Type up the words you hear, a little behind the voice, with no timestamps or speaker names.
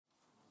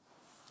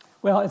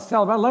Well, it's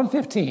about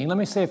 11:15. Let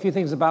me say a few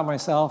things about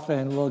myself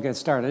and we'll get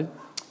started.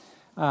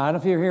 I don't know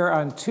if you're here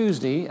on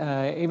Tuesday.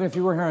 Even if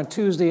you were here on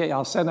Tuesday,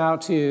 I'll send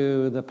out to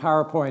you the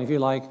PowerPoint if you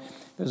like.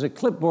 There's a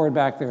clipboard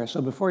back there.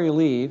 So before you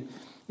leave,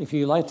 if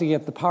you'd like to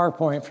get the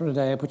PowerPoint from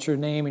today, put your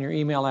name and your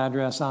email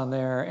address on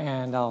there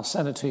and I'll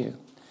send it to you.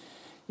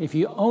 If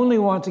you only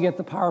want to get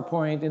the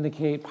PowerPoint,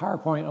 indicate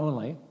PowerPoint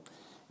only.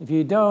 If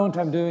you don't,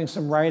 I'm doing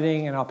some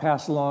writing and I'll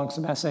pass along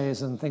some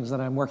essays and things that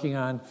I'm working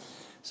on.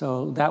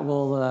 So that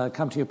will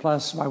come to you.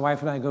 Plus, my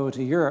wife and I go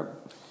to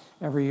Europe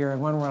every year,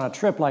 and when we're on a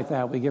trip like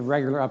that, we give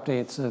regular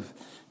updates of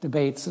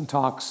debates and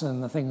talks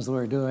and the things that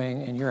we're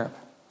doing in Europe.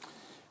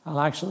 I'll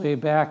actually be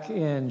back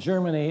in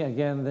Germany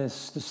again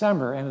this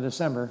December, end of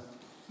December.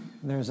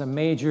 There's a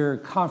major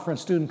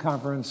conference, student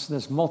conference,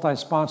 that's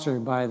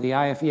multi-sponsored by the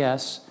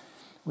IFES,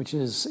 which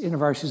is,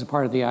 InterVarsity is a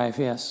part of the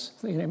IFES.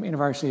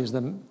 InterVarsity is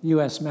the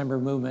U.S. member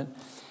movement.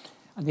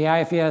 The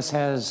IFES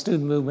has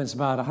student movements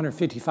about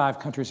 155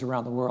 countries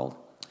around the world.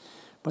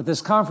 But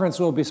this conference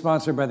will be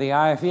sponsored by the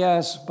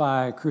IFES,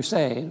 by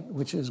Crusade,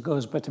 which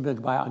goes typically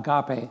by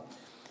Agape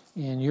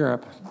in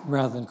Europe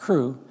rather than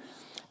Cru,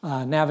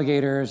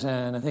 Navigators,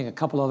 and I think a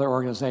couple other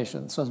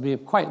organizations. So it'll be a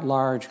quite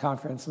large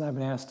conference, and I've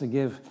been asked to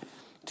give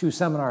 2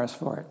 seminars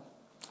for it.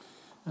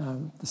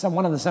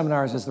 One of the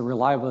seminars is the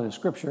reliability of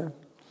Scripture,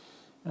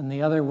 and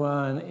the other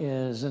one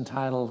is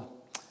entitled,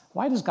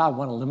 Why Does God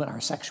Want to Limit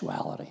Our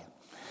Sexuality?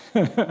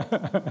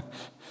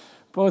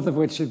 Both of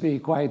which should be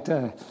quite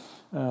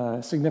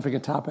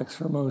significant topics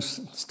for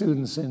most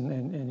students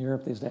in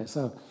Europe these days.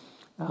 So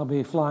I'll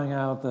be flying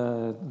out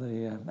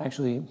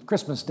actually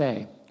Christmas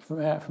Day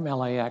from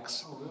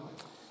LAX,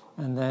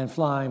 and then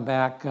flying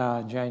back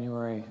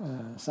January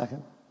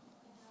 2nd.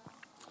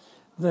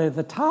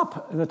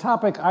 The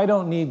topic, I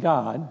Don't Need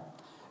God,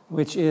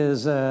 which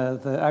is,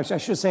 I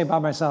should say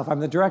about myself, I'm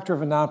the director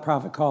of a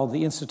nonprofit called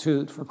the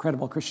Institute for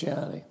Credible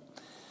Christianity.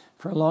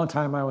 For a long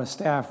time, I was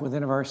staff with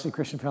InterVarsity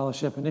Christian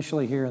Fellowship,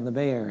 initially here in the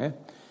Bay Area,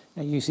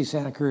 at UC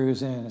Santa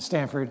Cruz and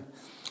Stanford.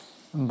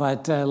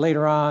 But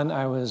later on,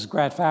 I was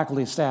grad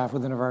faculty staff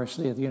with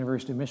InterVarsity at the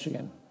University of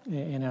Michigan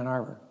in Ann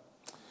Arbor.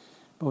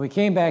 But we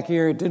came back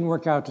here. It didn't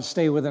work out to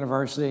stay with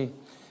InterVarsity.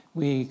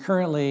 We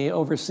currently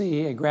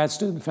oversee a grad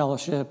student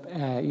fellowship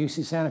at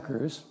UC Santa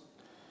Cruz,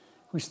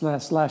 which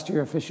last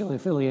year officially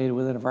affiliated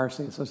with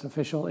InterVarsity. So it's an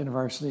official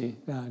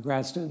InterVarsity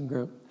grad student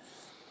group.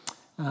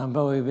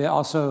 But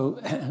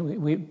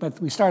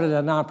we started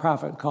a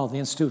nonprofit called the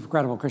Institute for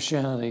Credible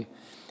Christianity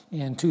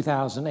in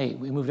 2008.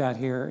 We moved out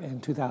here in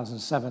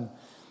 2007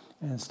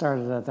 and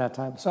started at that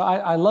time. So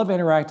I love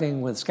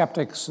interacting with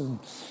skeptics and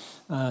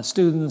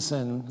students,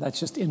 and that's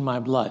just in my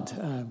blood.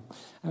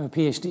 I have a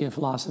PhD in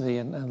philosophy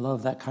and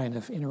love that kind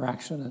of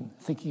interaction and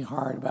thinking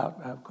hard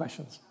about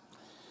questions.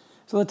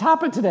 So the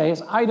topic today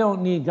is I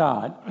Don't Need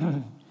God.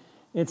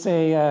 It's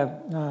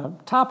a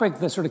topic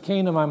that sort of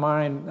came to my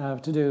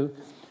mind to do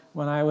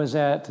when I was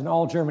at an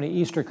all-Germany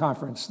Easter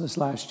conference this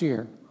last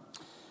year.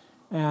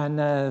 And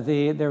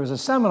there was a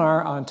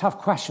seminar on tough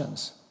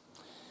questions.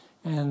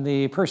 And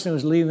the person who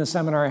was leading the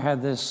seminar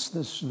had this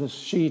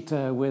sheet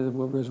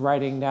was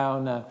writing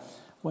down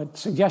what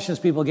suggestions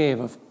people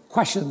gave of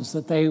questions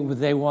that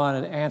they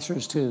wanted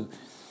answers to.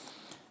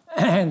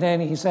 And then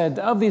he said,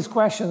 of these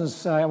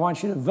questions, I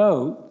want you to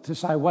vote to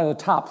decide what are the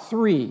top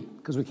 3,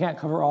 because we can't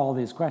cover all of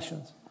these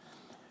questions.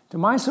 To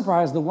my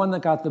surprise, the one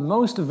that got the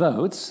most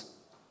votes,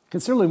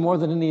 considerably more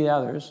than any of the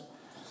others,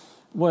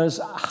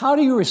 was how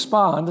do you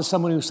respond to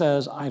someone who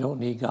says, I don't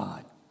need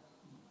God?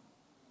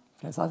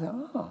 Okay, so I thought,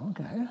 oh,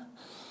 okay.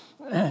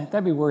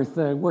 That'd be worth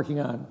working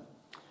on.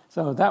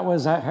 So that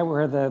was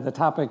where the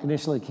topic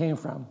initially came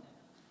from.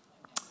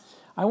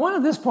 I want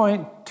at this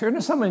point turn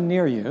to someone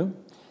near you,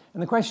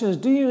 and the question is,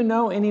 do you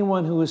know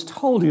anyone who has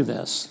told you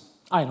this?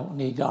 I don't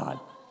need God.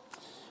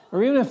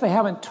 Or even if they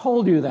haven't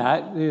told you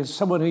that, there's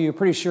someone who you're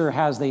pretty sure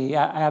has the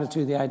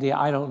attitude, the idea,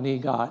 I don't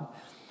need God.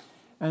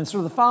 And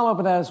sort of the follow-up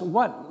of that is,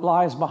 what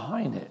lies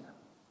behind it?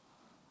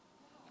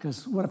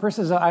 Because when a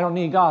person says, I don't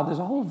need God, there's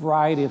a whole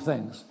variety of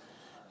things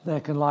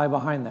that can lie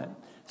behind that.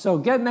 So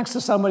get next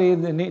to somebody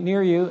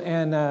near you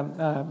and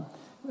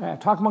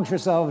talk amongst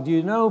yourselves. Do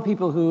you know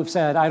people who have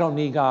said, I don't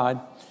need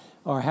God,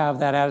 or have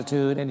that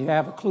attitude, and you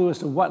have a clue as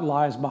to what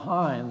lies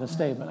behind the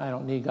statement, I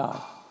don't need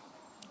God?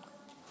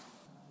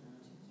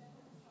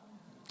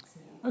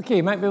 Okay,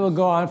 you might be able to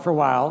go on for a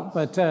while,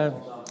 but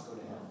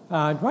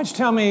why don't you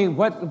tell me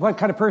what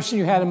kind of person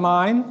you had in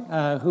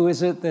mind? Who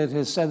is it that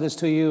has said this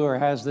to you or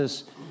has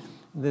this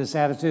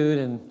attitude,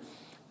 and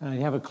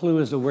you have a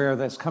clue as to where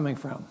that's coming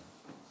from?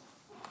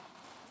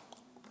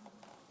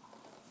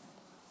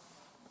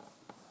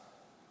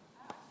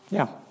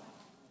 Yeah.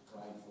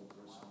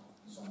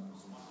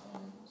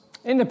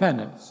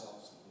 Independent.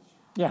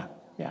 Yeah.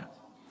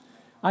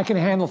 I can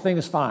handle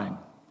things fine.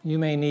 You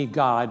may need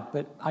God,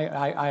 but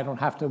I don't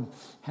have to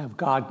have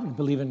God,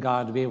 believe in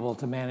God to be able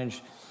to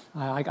manage.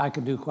 I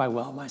could do quite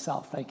well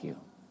myself, thank you.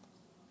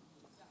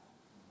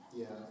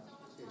 Yeah,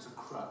 it's a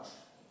crutch.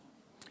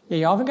 Yeah,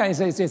 you often guys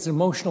say it's an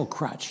emotional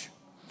crutch.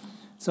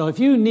 So if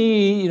you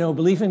need,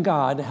 belief in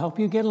God to help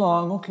you get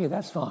along, okay,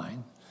 that's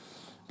fine.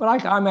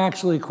 But I'm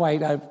actually quite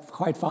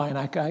fine.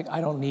 I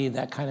don't need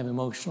that kind of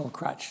emotional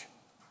crutch.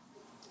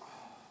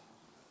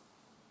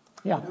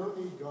 Yeah. I don't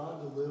need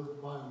God to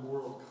live by a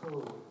moral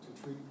code,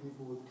 to treat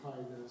people with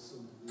kindness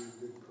and to be a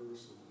good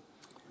person.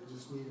 I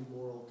just need a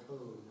moral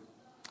code.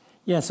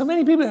 Yeah, so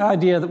many people have the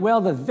idea that, well,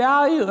 the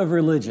value of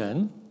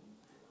religion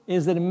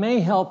is that it may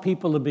help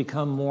people to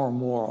become more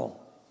moral.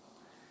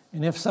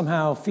 And if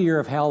somehow fear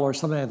of hell or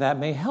something like that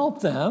may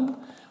help them,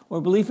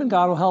 or belief in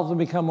God will help them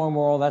become more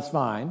moral, that's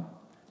fine.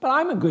 But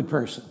I'm a good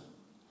person.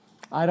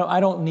 I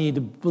don't need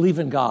to believe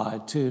in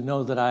God to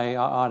know that I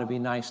ought to be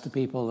nice to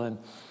people, and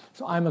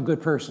so I'm a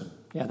good person.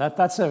 Yeah,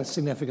 that's a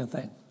significant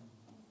thing.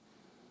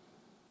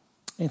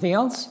 Anything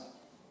else?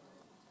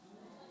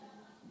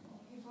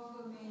 People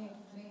who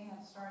may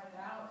have started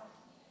out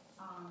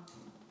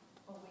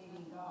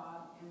believing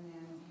God and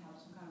then have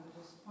some kind of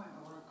a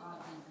disappointment where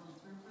God didn't come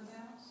through for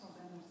them, so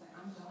then they say,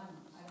 I'm done,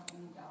 I don't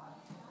need God.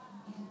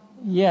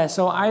 Yeah,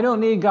 so I don't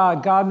need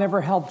God. God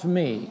never helped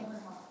me.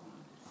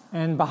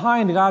 And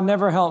behind God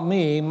never helped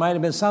me might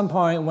have been some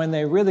point when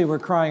they really were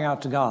crying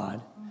out to God,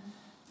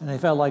 and they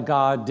felt like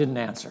God didn't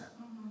answer.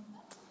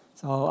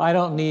 So I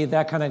don't need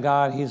that kind of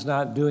God. He's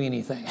not doing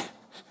anything.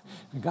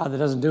 A God that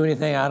doesn't do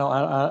anything, I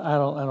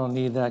don't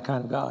need that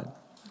kind of God.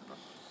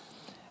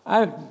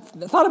 I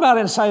thought about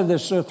it inside of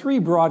this three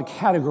broad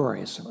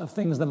categories of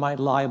things that might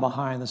lie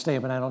behind the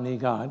statement, I don't need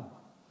God.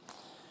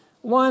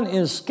 One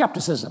is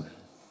skepticism.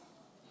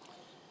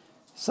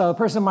 So a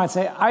person might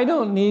say, I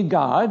don't need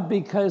God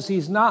because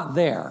he's not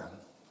there.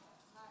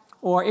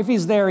 Or if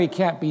he's there, he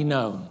can't be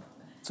known.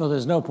 So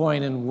there's no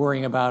point in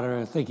worrying about it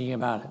or thinking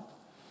about it.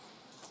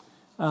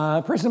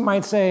 A person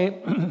might say,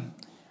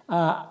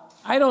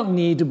 I don't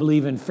need to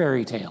believe in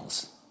fairy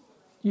tales.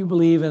 You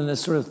believe in this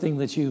sort of thing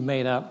that you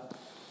made up,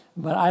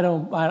 but I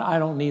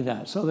don't need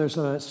that. So there's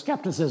a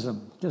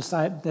skepticism. Just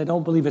they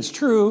don't believe it's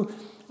true.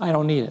 I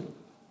don't need it.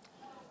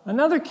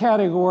 Another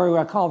category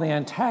I call the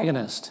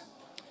antagonist.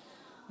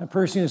 A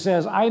person who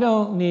says, I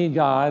don't need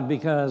God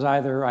because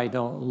either I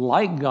don't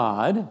like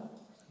God,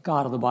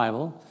 God of the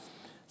Bible,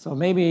 so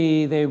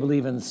maybe they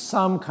believe in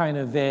some kind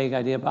of vague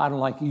idea, but I don't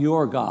like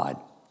your God,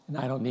 and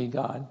I don't need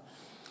God.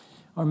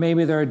 Or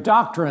maybe there are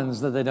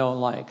doctrines that they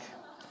don't like.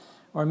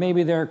 Or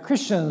maybe there are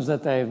Christians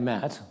that they've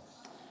met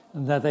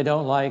and that they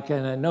don't like,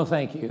 and no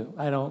thank you,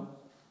 I don't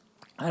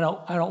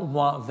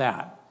want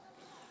that.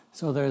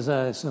 So there's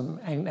some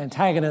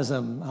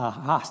antagonism,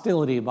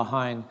 hostility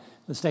behind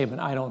the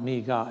statement, I don't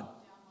need God.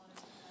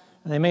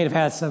 And they may have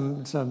had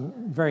some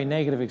very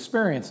negative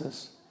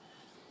experiences.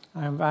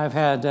 I've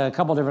had a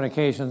couple different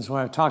occasions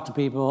where I've talked to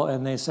people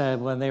and they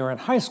said when they were in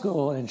high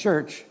school in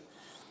church,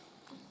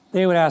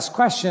 they would ask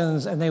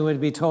questions and they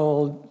would be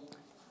told,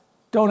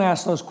 don't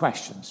ask those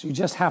questions. You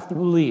just have to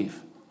believe.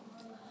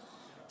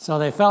 So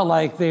they felt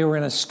like they were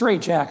in a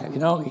straitjacket.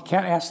 You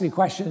can't ask any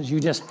questions. You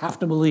just have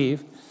to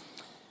believe.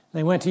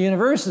 They went to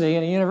university,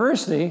 and at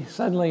university,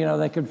 suddenly,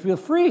 they could feel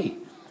free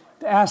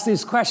to ask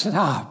these questions.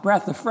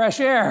 Breath of fresh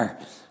air.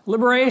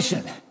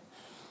 Liberation.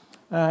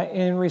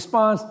 In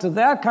response to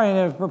that kind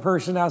of a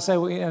person, I'll say,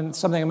 and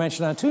something I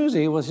mentioned on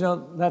Tuesday was,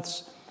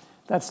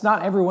 that's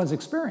not everyone's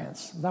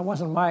experience. That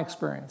wasn't my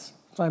experience.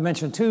 So I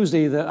mentioned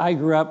Tuesday that I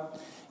grew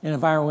up in an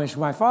environment in which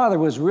my father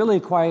was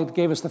really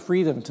gave us the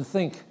freedom to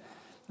think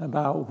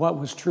about what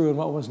was true and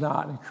what was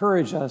not,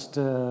 encouraged us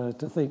to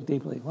think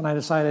deeply. When I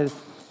decided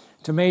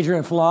to major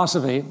in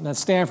philosophy at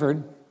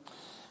Stanford,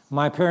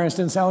 my parents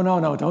didn't say, oh,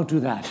 no, don't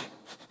do that.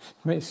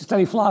 If you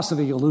study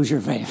philosophy, you'll lose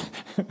your faith.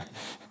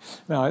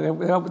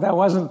 No, that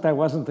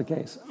wasn't the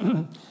case.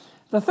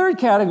 The third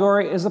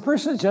category is the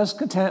person just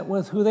content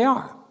with who they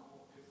are.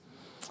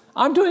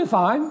 I'm doing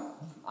fine.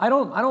 I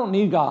don't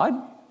need God.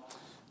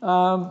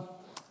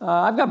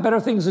 I've got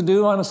better things to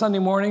do on a Sunday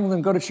morning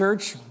than go to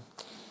church.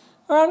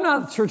 Or I'm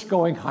not a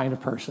church-going kind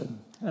of person.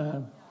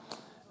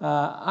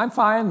 I'm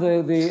fine.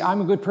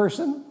 I'm a good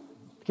person,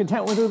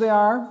 content with who they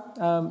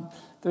are.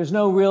 There's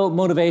no real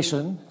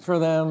motivation for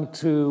them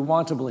to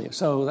want to believe.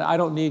 So I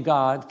don't need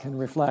God can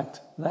reflect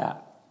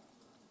that.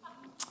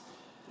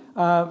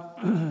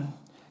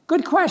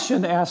 Good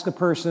question to ask a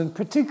person,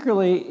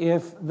 particularly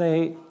if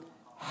they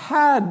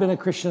had been a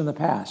Christian in the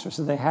past, or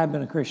so they had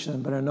been a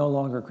Christian but are no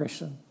longer a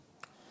Christian.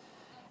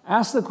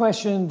 Ask the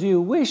question, do you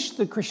wish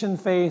the Christian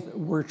faith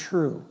were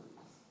true?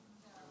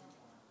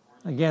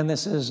 Again,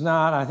 this is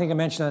not, I think I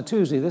mentioned on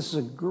Tuesday, this is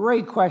a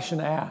great question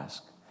to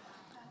ask.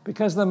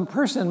 Because the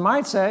person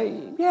might say,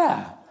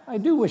 yeah, I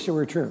do wish it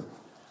were true.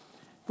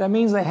 That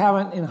means they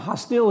haven't in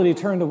hostility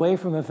turned away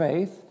from the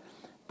faith,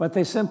 but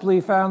they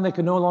simply found they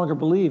could no longer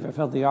believe. I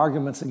felt the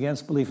arguments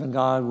against belief in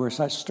God were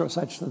such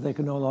that they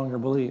could no longer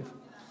believe.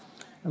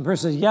 And the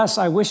person says, yes,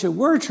 I wish it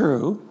were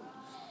true,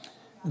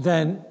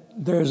 then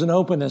there's an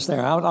openness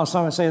there. I'll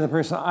sometimes say to the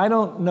person, I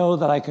don't know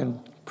that I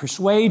can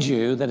persuade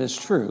you that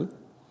it's true,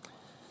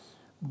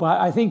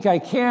 but I think I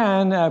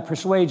can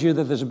persuade you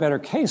that there's a better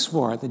case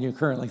for it than you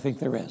currently think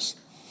there is.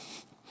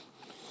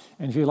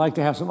 And if you'd like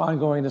to have some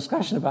ongoing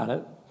discussion about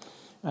it,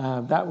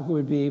 That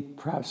would be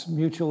perhaps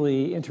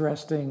mutually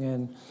interesting,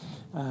 and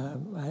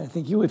I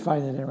think you would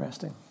find it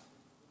interesting.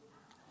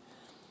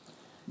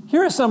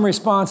 Here are some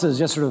responses,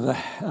 just sort of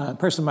the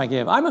person might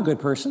give. I'm a good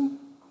person,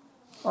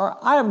 or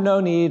I have no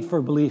need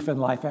for belief in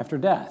life after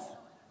death.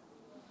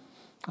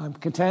 I'm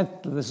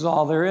content that this is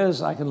all there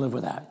is. I can live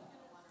with that.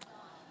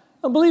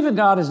 A belief in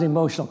God is an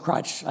emotional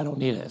crutch. I don't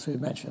need it, as we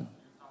mentioned.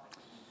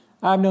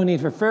 I have no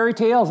need for fairy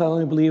tales. I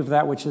only believe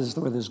that which is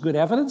where there's good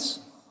evidence.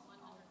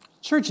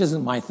 Church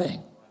isn't my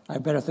thing. I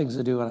have better things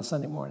to do on a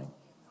Sunday morning.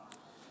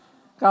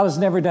 God has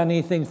never done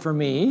anything for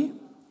me,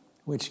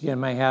 which again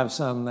may have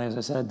some, as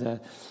I said,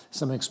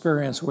 some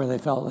experience where they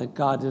felt that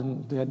God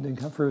didn't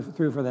come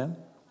through for them.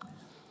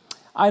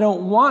 I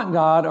don't want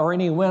God or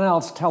anyone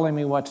else telling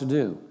me what to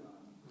do.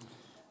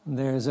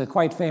 There's a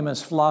quite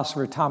famous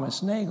philosopher,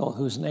 Thomas Nagel,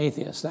 who's an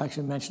atheist. I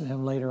actually mentioned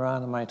him later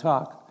on in my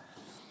talk,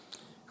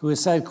 who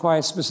has said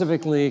quite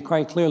specifically,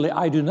 quite clearly,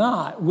 I do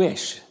not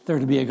wish there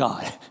to be a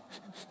God.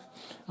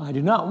 I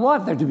do not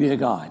want there to be a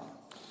God.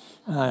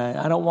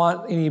 I don't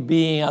want any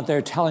being out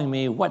there telling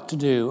me what to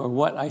do or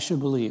what I should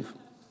believe.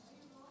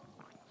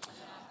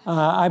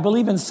 I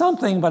believe in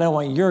something, but I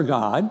want your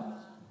God.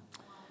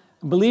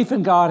 Belief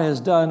in God has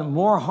done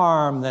more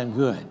harm than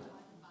good.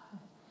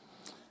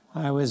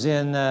 I was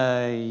in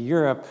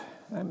Europe,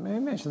 I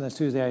mentioned this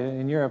Tuesday,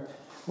 in Europe,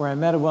 where I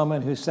met a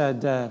woman who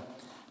said,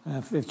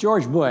 if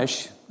George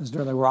Bush, this was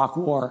during the Iraq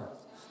War,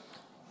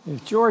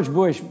 if George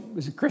Bush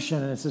was a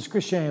Christian and it says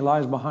Christianity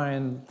lies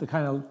behind the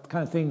kind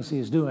of things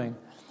he's doing,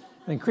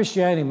 then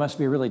Christianity must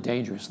be a really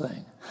dangerous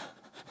thing.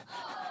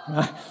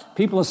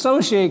 People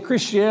associate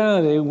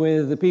Christianity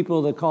with the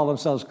people that call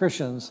themselves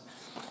Christians,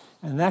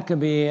 and that can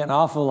be an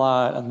awful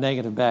lot of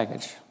negative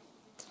baggage.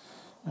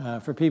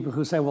 For people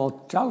who say,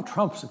 well, Donald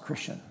Trump's a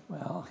Christian.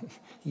 Well,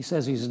 he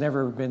says he's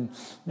never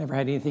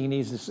had anything he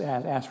needs to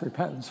ask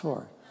repentance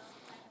for.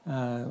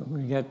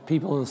 We get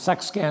people with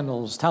sex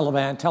scandals,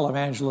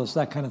 televangelists,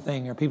 that kind of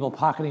thing, or people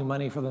pocketing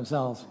money for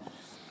themselves.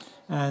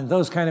 And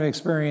those kind of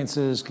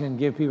experiences can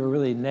give people a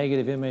really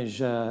negative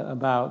image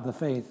about the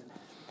faith,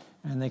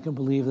 and they can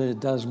believe that it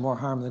does more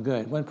harm than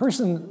good. When a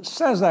person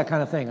says that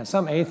kind of thing, and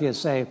some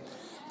atheists say,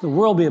 the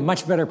world would be a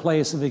much better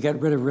place if they get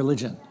rid of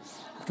religion.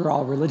 After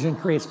all, religion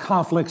creates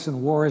conflicts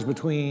and wars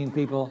between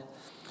people.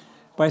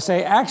 But I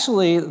say,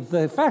 actually,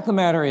 the fact of the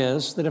matter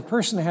is that if a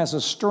person has a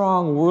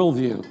strong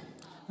worldview,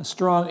 a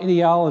strong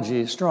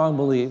ideology, strong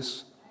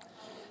beliefs,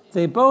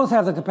 they both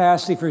have the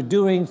capacity for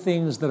doing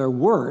things that are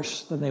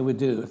worse than they would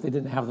do if they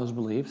didn't have those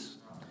beliefs.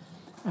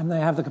 And they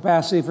have the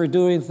capacity for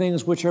doing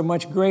things which are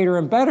much greater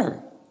and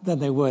better than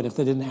they would if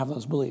they didn't have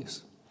those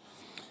beliefs.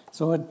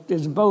 So it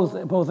is both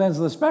ends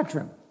of the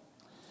spectrum.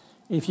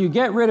 If you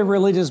get rid of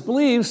religious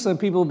beliefs, then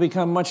people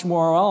become much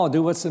more, well, I'll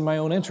do what's in my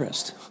own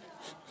interest.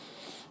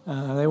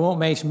 They won't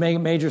make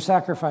major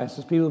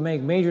sacrifices. People who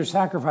make major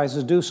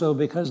sacrifices do so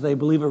because they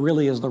believe it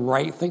really is the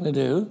right thing to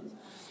do,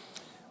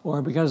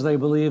 or because they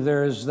believe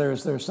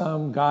there's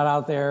some God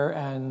out there,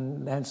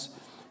 and hence,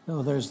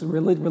 there's the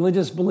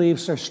religious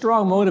beliefs are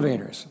strong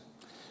motivators.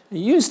 It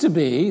used to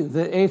be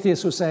that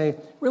atheists would say,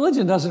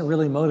 religion doesn't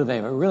really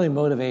motivate. What really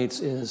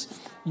motivates is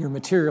your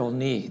material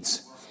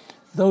needs.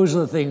 Those are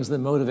the things that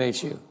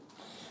motivate you.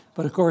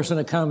 But of course, when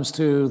it comes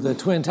to the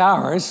Twin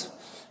Towers,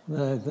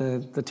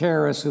 the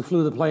terrorists who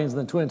flew the planes in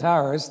the Twin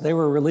Towers, they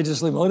were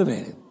religiously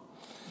motivated.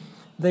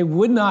 They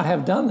would not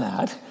have done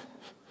that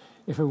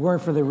if it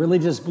weren't for the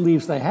religious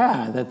beliefs they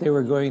had, that they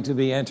were going to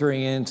be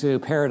entering into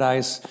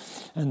paradise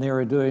and they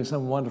were doing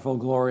some wonderful,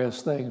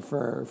 glorious thing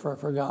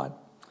for God.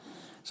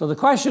 So the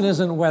question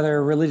isn't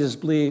whether religious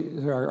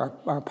beliefs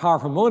are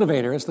powerful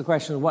motivators. The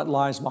question is what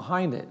lies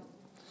behind it.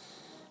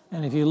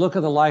 And if you look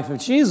at the life of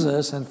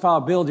Jesus and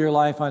build your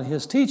life on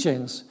his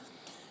teachings,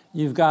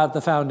 you've got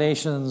the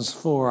foundations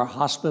for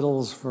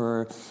hospitals,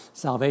 for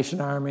Salvation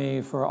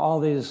Army, for all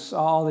these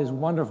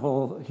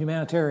wonderful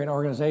humanitarian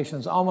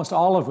organizations, almost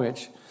all of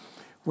which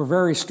were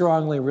very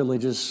strongly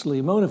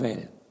religiously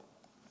motivated.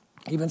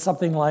 Even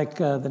something like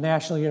the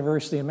National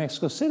University in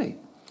Mexico City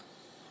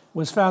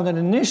was founded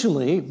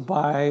initially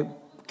by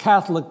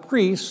Catholic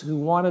priests who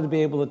wanted to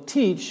be able to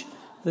teach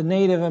the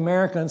Native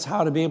Americans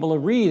how to be able to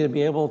read and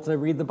be able to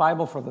read the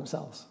Bible for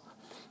themselves.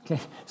 Okay,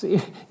 so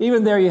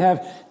even there you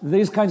have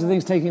these kinds of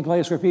things taking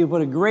place where people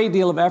put a great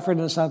deal of effort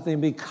into something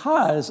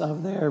because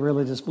of their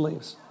religious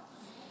beliefs.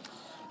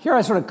 Here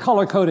I sort of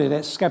color-coded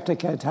it,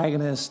 skeptic,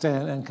 antagonist,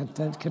 and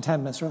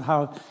contentment, sort of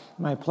how I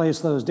might place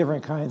those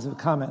different kinds of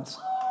comments.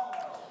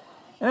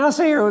 And I'll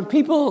say here, when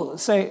people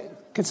say,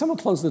 can someone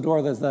close the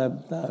door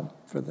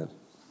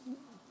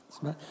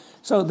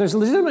So there's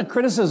legitimate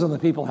criticism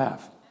that people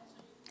have.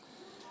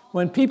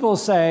 When people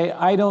say,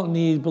 I don't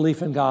need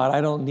belief in God, I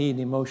don't need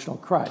an emotional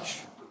crutch,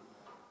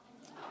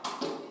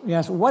 you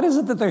ask, what is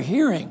it that they're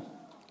hearing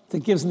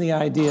that gives them the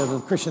idea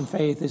that Christian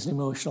faith is an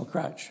emotional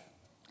crutch?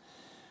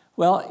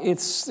 Well,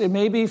 it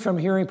may be from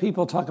hearing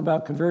people talk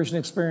about conversion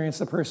experience,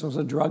 the person was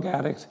a drug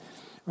addict,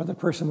 or the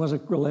person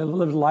lived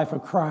a life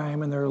of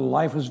crime and their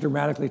life was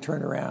dramatically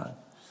turned around.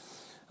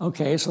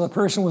 Okay, so the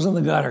person was in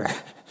the gutter.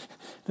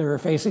 that are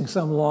facing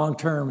some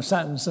long-term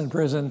sentence in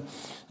prison.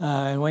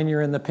 And when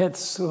you're in the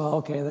pits, well,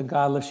 okay, then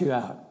God lifts you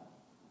out.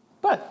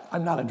 But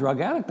I'm not a drug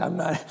addict. I'm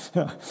not.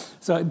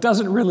 So it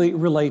doesn't really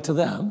relate to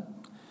them.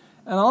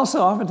 And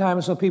also,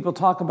 oftentimes when people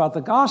talk about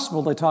the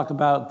gospel, they talk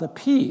about the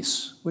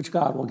peace which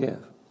God will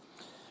give.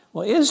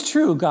 Well, it is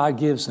true God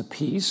gives a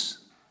peace,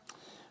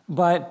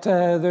 but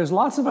there's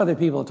lots of other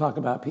people who talk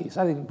about peace.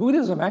 I think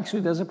Buddhism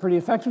actually does a pretty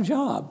effective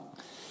job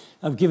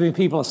of giving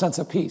people a sense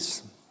of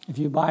peace. If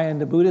you buy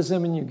into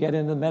Buddhism and you get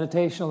into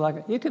meditation,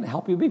 it can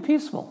help you be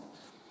peaceful.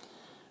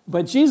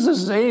 But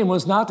Jesus' aim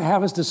was not to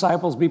have his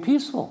disciples be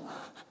peaceful.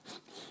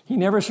 He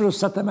never sort of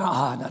set them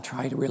out, now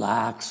try to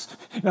relax.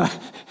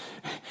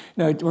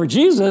 No, for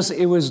Jesus,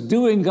 it was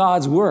doing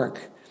God's work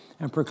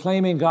and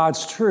proclaiming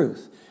God's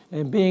truth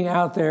and being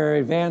out there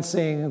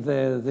advancing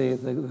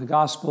the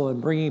gospel and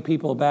bringing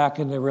people back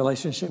into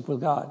relationship with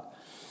God.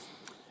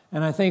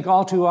 And I think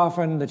all too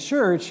often the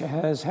church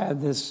has had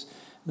this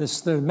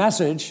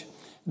message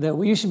that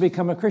you should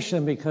become a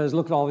Christian because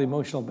look at all the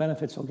emotional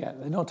benefits you'll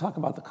get. They don't talk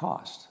about the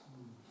cost.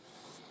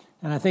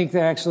 And I think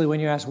that actually when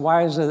you ask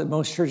why is it that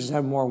most churches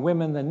have more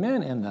women than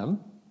men in them,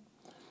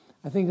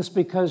 I think it's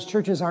because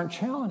churches aren't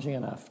challenging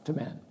enough to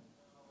men.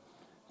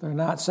 They're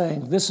not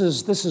saying, this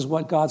is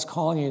what God's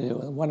calling you to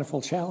do, a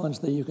wonderful challenge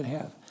that you can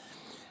have.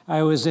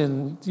 I was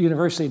in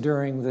university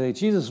during the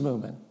Jesus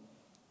movement.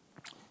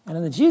 And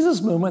in the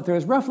Jesus movement, there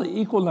was roughly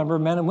equal number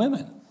of men and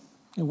women.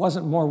 It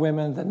wasn't more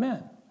women than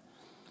men.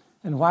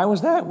 And why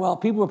was that? Well,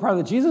 people who were part of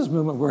the Jesus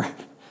movement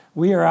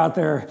we are out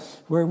there,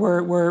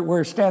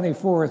 we're standing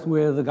forth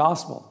with the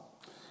gospel.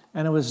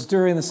 And it was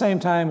during the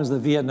same time as the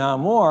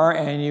Vietnam War,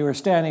 and you were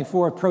standing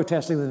forth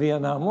protesting the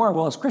Vietnam War.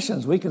 Well, as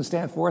Christians, we can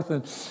stand forth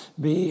and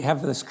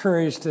have this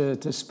courage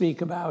to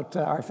speak about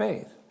our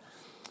faith.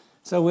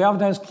 So we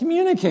oftentimes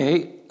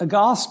communicate a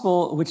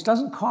gospel which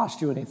doesn't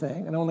cost you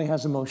anything and only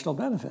has emotional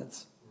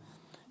benefits.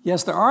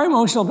 Yes, there are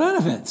emotional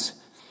benefits,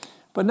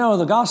 but no,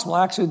 the gospel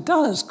actually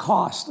does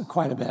cost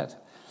quite a bit.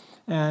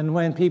 And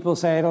when people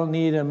say, I don't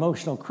need an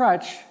emotional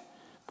crutch,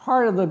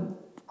 part of the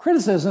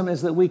criticism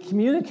is that we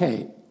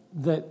communicate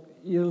that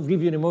it'll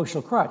give you an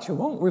emotional crutch. It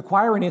won't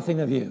require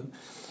anything of you.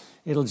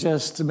 It'll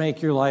just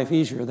make your life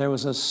easier. There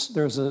was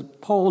a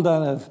poll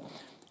done of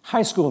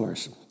high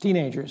schoolers,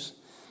 teenagers,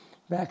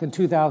 back in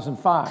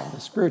 2005, the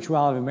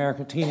spirituality of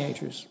American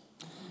teenagers.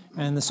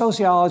 And the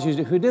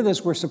sociologists who did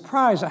this were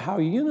surprised at how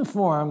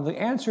uniform the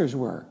answers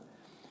were,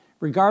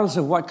 regardless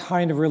of what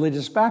kind of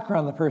religious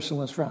background the person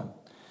was from.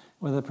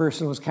 Whether the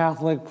person was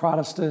Catholic,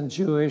 Protestant,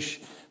 Jewish,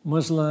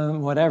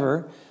 Muslim,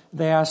 whatever,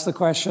 they asked the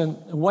question,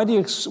 what do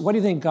you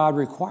think God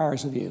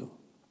requires of you?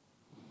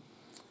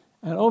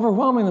 And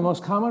overwhelmingly, the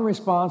most common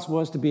response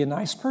was to be a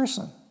nice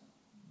person.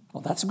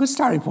 Well, that's a good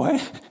starting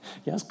point.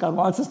 Yes, God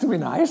wants us to be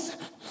nice.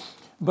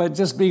 But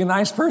just being a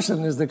nice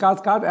person is that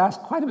God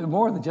asks quite a bit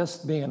more than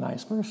just being a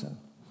nice person.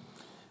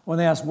 When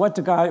they ask, what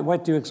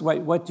do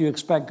you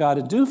expect God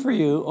to do for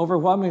you,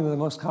 overwhelmingly, the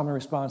most common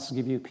response is to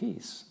give you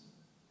peace.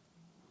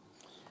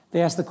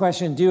 They ask the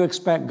question, do you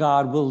expect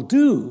God will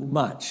do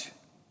much?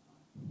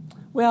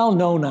 Well,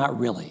 no, not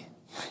really.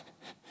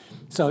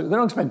 So they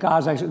don't expect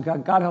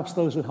God helps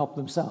those who help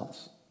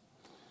themselves.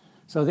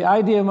 So the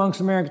idea amongst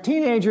American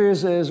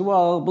teenagers is,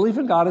 well, belief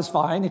in God is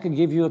fine. It can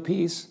give you a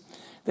peace.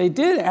 They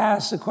did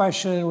ask a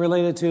question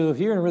related to if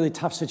you're in a really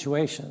tough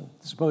situation,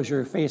 suppose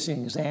you're facing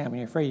an exam and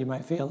you're afraid you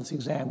might fail this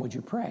exam, would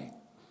you pray?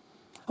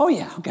 Oh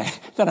yeah, okay,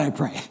 then I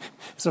pray.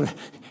 So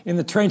in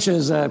the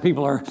trenches,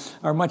 people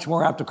are much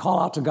more apt to call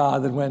out to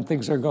God than when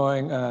things are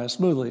going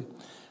smoothly.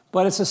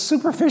 But it's a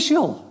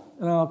superficial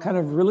kind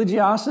of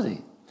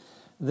religiosity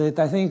that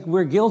I think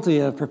we're guilty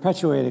of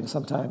perpetuating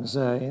sometimes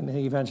in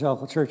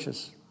evangelical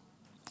churches.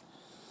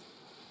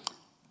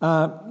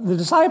 The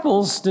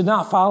disciples did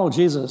not follow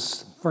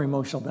Jesus for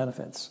emotional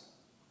benefits.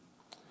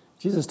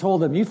 Jesus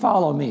told them, you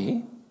follow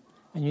me,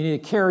 and you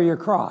need to carry your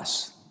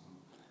cross.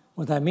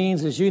 What that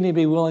means is you need to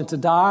be willing to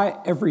die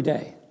every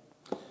day.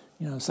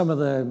 Some of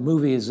the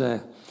movies,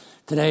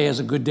 Today is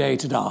a Good Day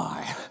to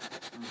Die.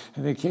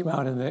 And they came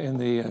out in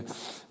the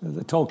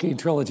Tolkien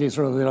trilogy,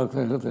 sort of,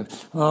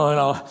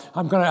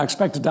 I'm going to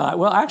expect to die.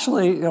 Well,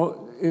 actually,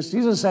 as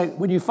Jesus said,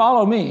 when you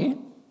follow me,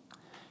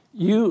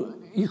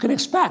 you can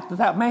expect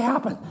that may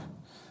happen.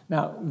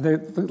 Now,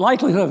 the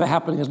likelihood of it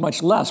happening is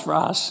much less for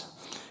us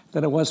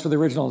than it was for the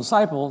original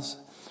disciples,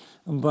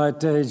 but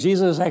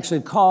Jesus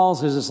actually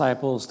calls his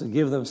disciples to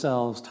give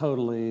themselves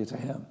totally to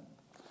him.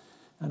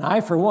 And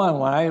I, for one,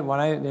 when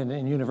I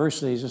in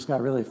university just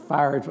got really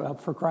fired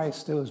up for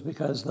Christ, it was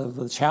because of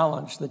the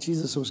challenge that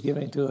Jesus was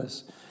giving to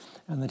us,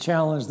 and the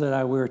challenge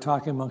that we were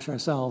talking amongst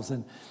ourselves,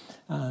 and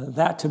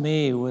that to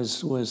me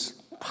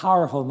was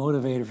powerful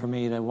motivator for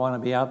me to want to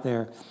be out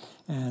there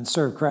and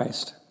serve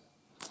Christ.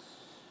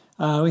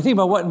 We think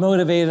about what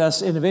motivated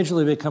us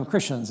individually to become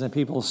Christians, and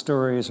people's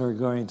stories are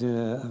going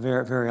to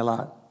vary a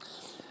lot.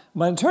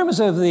 But in terms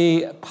of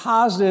the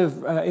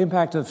positive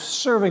impact of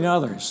serving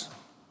others,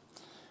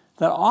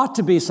 that ought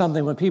to be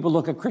something when people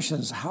look at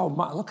Christians,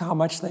 look how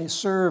much they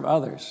serve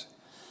others.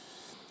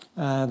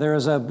 There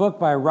is a book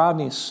by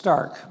Rodney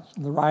Stark,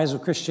 The Rise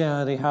of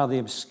Christianity, How the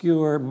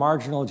Obscure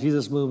Marginal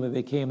Jesus Movement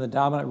Became the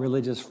Dominant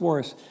Religious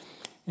Force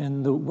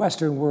in the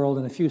Western World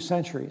in a few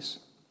centuries.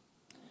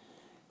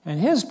 And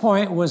his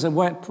point was it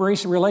went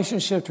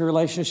relationship to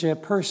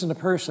relationship, person to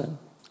person,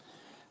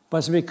 but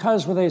it's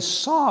because when they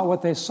saw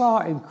what they saw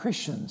in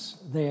Christians,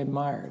 they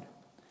admired.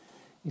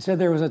 He said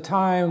there was a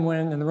time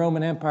when in the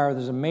Roman Empire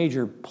there was a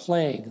major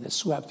plague that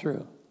swept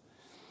through.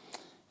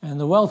 And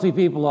the wealthy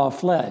people all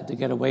fled to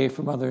get away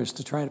from others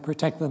to try to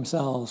protect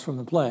themselves from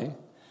the plague.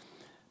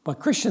 But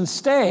Christians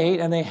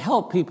stayed and they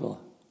helped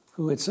people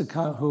who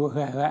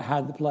had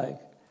had the plague.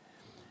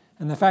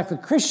 And the fact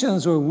that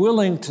Christians were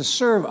willing to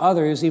serve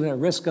others, even at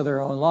risk of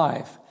their own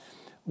life,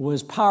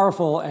 was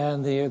powerful,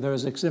 and there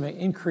was a significant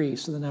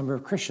increase in the number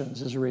of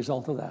Christians as a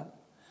result of that.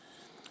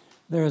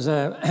 There's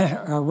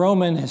a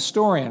Roman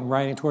historian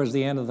writing towards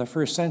the end of the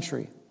first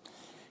century,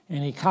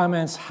 and he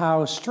comments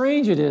how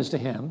strange it is to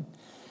him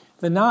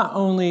that not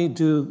only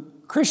do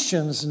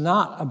Christians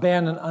not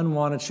abandon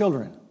unwanted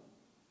children.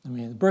 I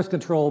mean, birth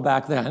control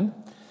back then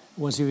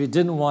was if you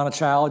didn't want a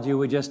child, you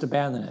would just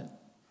abandon it.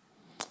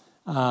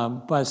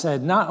 But it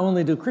said not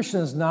only do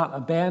Christians not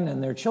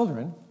abandon their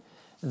children,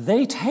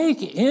 they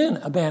take in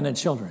abandoned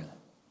children.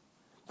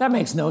 That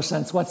makes no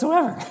sense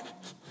whatsoever.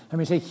 I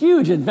mean, it's a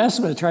huge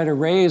investment to try to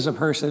raise a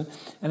person,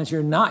 and if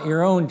you're not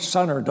your own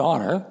son or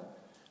daughter,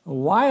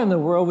 why in the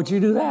world would you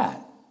do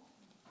that?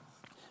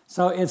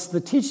 So it's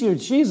the teaching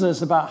of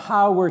Jesus about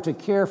how we're to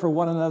care for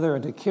one another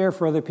and to care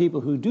for other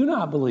people who do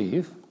not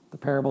believe, the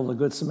parable of the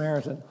Good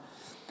Samaritan,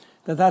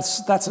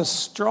 that's a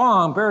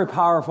strong, very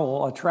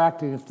powerful,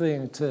 attractive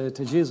thing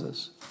to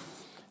Jesus.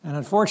 And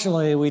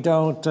unfortunately, I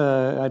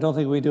don't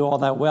think we do all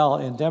that well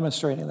in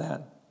demonstrating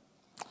that.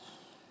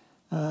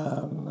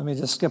 Let me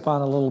just skip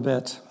on a little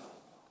bit.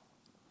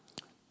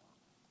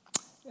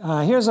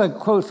 Here's a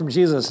quote from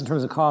Jesus in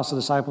terms of cost of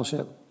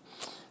discipleship.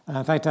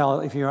 In fact,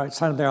 if you're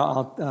sign up there,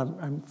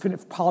 I'm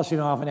polishing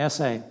off an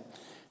essay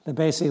that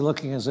basically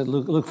looking at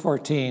Luke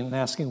 14 and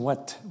asking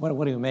what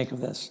do you make of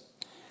this?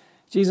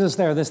 Jesus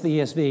there, this is the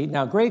ESV.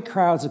 Now great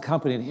crowds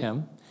accompanied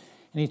him,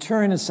 and he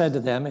turned and said to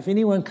them, if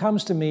anyone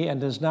comes to me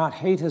and does not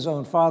hate his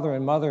own father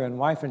and mother and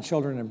wife and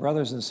children and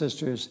brothers and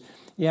sisters,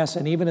 yes,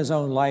 and even his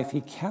own life,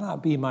 he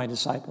cannot be my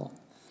disciple.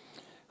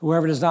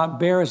 Whoever does not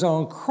bear his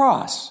own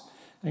cross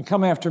and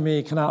come after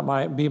me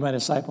cannot be my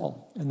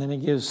disciple. And then he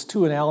gives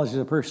two analogies.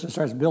 A person who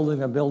starts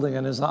building a building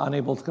and is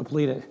unable to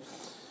complete it.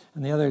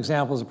 And the other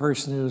example is a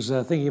person who's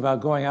thinking about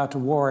going out to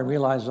war and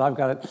realizes I've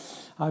got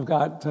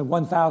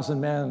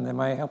 1,000 men and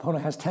my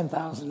opponent has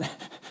 10,000.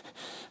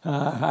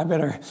 I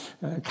better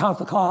count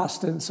the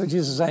cost. And so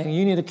Jesus is saying,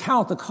 you need to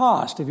count the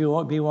cost if you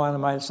won't be one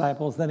of my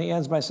disciples. Then he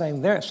ends by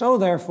saying, so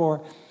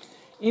therefore,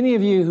 any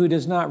of you who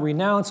does not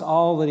renounce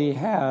all that he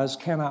has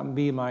cannot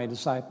be my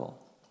disciple.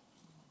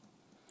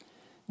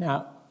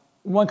 Now,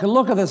 one could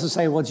look at this and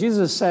say, well,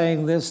 Jesus is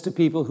saying this to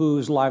people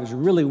whose lives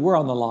really were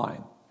on the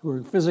line, who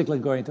were physically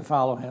going to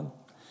follow him.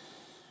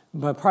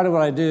 But part of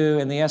what I do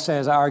in the essay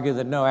is I argue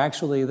that no,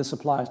 actually this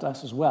applies to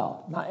us as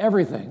well. Not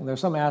everything. There's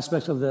some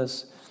aspects of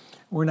this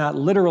we're not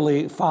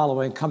literally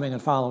coming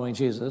and following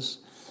Jesus,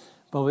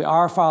 but we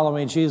are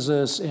following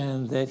Jesus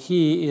in that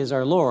he is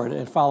our Lord.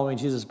 And following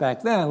Jesus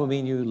back then would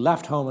mean you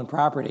left home and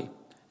property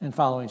and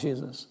following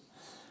Jesus.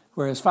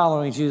 Whereas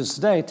following Jesus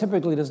today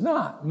typically does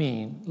not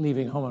mean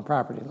leaving home and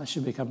property unless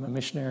you become a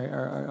missionary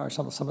or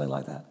something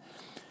like that.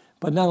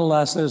 But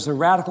nonetheless, there's a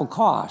radical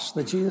cost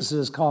that Jesus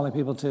is calling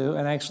people to.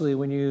 And actually,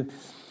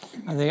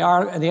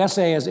 the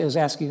essay is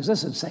asking, is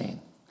this insane?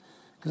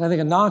 Because I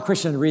think a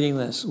non-Christian reading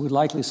this would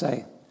likely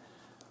say,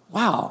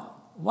 wow,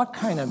 what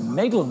kind of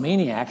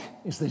megalomaniac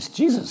is this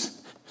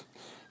Jesus?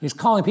 He's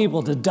calling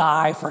people to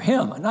die for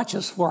him, not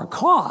just for a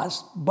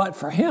cause, but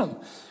for him.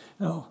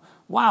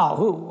 Wow,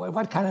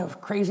 what kind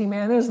of crazy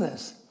man is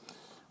this?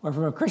 Or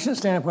from a Christian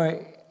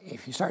standpoint,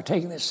 if you start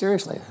taking this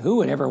seriously, who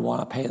would ever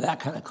want to pay that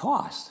kind of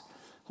cost?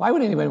 Why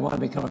would anybody want to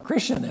become a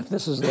Christian if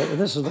this is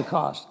the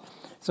cost?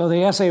 So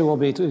the essay will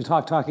be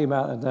talking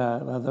about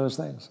those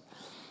things.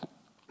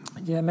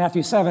 Yeah,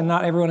 Matthew 7,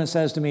 not everyone who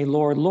says to me,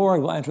 Lord,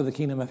 Lord, will enter the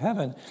kingdom of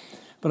heaven,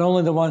 but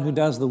only the one who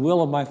does the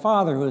will of my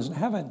Father who is in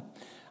heaven.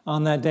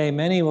 On that day,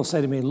 many will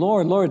say to me,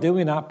 Lord, Lord, did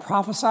we not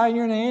prophesy in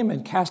your name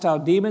and cast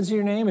out demons in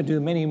your name and do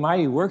many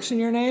mighty works in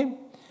your name?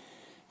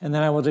 And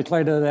then I will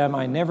declare to them,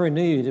 I never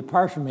knew you.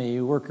 Depart from me,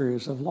 you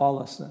workers of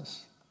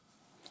lawlessness.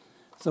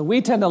 So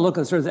we tend to look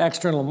at sort of the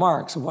external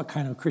marks of what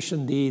kind of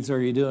Christian deeds are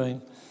you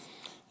doing.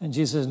 And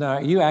Jesus says, now,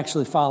 are you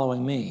actually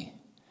following me?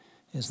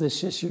 Is this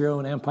just your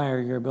own empire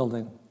you're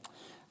building?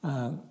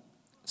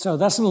 So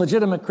that's some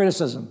legitimate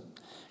criticism.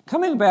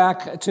 Coming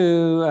back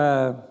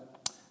to,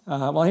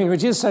 here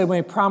Jesus said,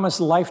 when he promised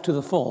life to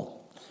the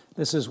full.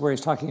 This is where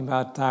he's talking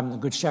about, I'm the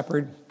good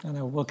shepherd, and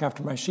I will look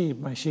after my sheep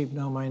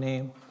know my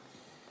name.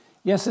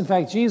 Yes, in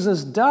fact,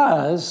 Jesus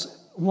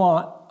does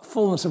want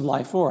fullness of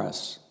life for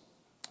us.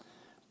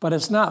 But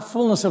it's not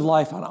fullness of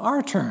life on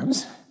our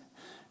terms,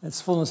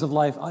 it's fullness of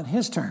life on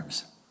his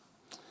terms.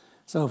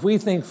 So if we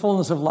think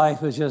fullness of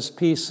life is just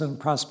peace and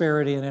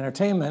prosperity and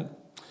entertainment,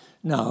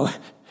 No,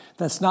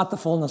 that's not the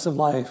fullness of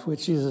life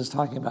which Jesus is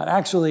talking about.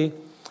 Actually,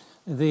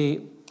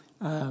 the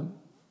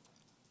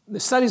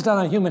studies done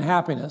on human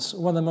happiness,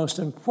 one of the most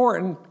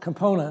important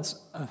components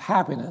of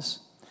happiness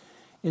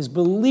is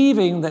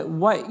believing that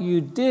what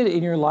you did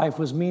in your life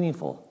was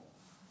meaningful.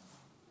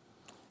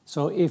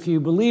 So if you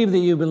believe that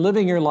you've been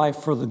living your life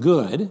for the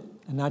good,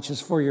 and not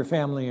just for your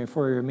family or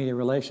for your immediate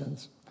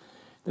relations,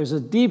 there's a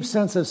deep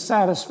sense of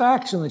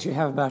satisfaction that you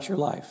have about your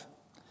life.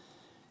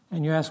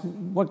 And you ask,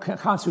 what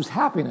constitutes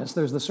happiness?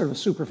 There's the sort of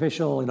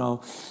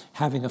superficial,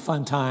 having a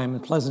fun time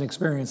and pleasant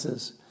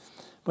experiences.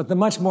 But the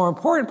much more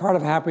important part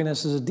of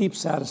happiness is a deep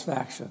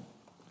satisfaction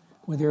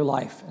with your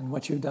life and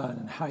what you've done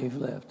and how you've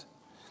lived.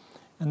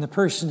 And the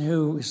person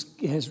who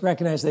has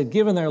recognized they've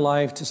given their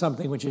life to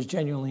something which is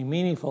genuinely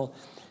meaningful,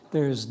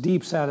 there's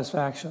deep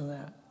satisfaction in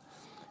that.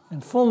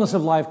 And fullness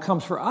of life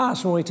comes for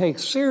us when we take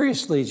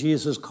seriously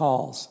Jesus'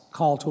 call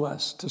to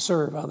us to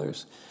serve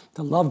others,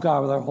 to love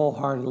God with our whole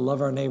heart, and to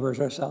love our neighbors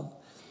ourselves.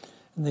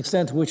 And the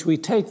extent to which we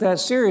take that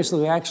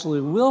seriously, we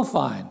actually will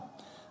find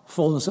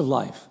fullness of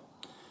life.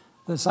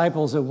 The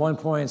disciples at one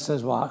point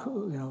says,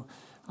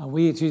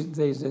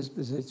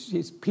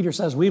 Peter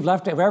says, we've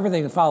left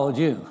everything and followed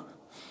you.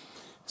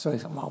 So he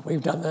said, well,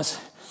 we've done this.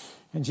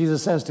 And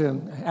Jesus says to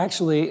him,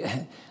 actually,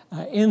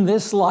 in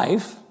this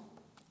life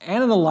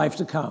and in the life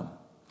to come,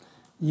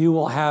 you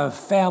will have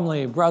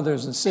family,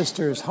 brothers and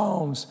sisters,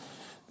 homes,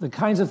 the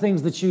kinds of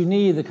things that you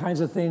need, the kinds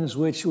of things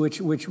which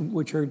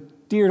are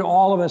dear to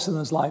all of us in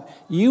this life.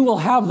 You will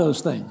have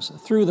those things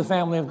through the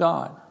family of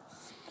God.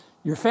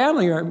 Your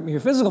family, your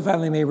physical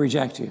family may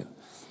reject you,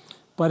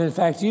 but in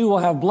fact, you will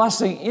have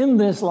blessing in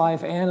this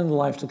life and in the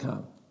life to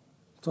come.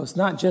 So it's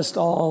not just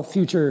all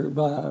future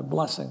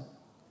blessing.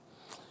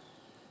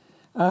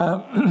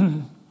 Let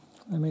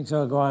me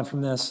go on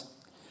from this.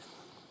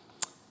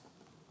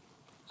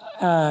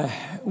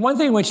 One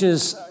thing which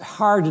is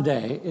hard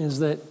today is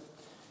that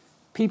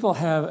people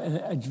have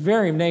a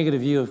very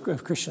negative view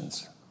of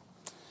Christians.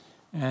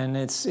 And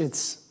it's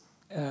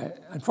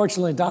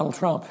unfortunately, Donald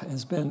Trump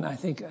has been, I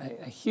think,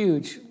 a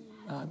huge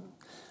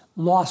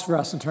loss for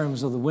us in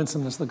terms of the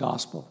winsomeness of the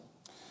gospel.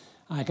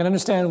 I can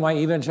understand why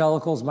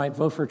evangelicals might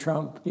vote for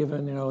Trump,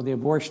 given the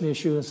abortion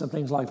issue and some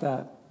things like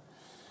that.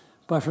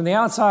 But from the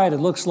outside, it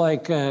looks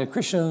like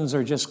Christians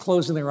are just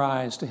closing their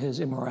eyes to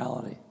his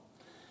immorality,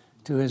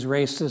 to his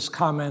racist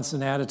comments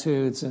and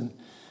attitudes, and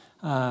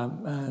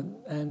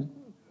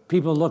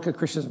people look at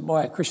Christians.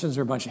 Boy, Christians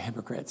are a bunch of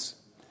hypocrites.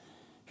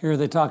 Here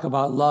they talk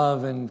about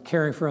love and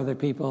caring for other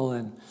people,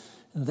 and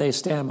they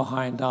stand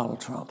behind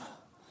Donald Trump.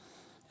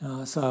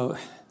 So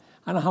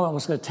I don't know how long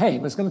it's going to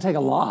take, but it's going to take a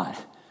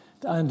lot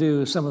to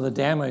undo some of the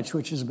damage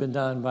which has been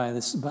done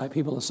by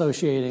people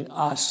associating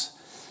us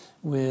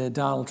with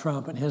Donald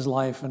Trump and his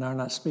life, and are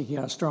not speaking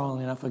out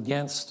strongly enough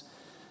against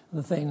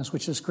the things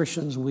which as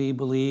Christians we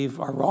believe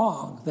are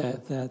wrong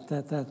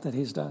that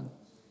he's done.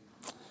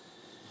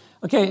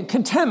 Okay,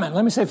 contentment.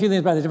 Let me say a few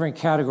things about the different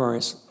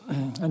categories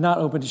and not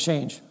open to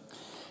change.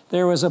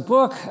 There was a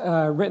book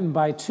written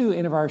by two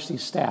InterVarsity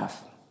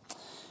staff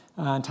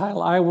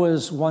entitled I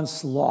Was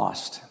Once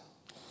Lost.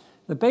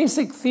 The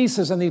basic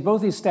thesis, and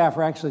both these staff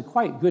are actually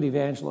quite good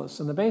evangelists,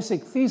 and the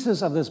basic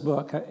thesis of this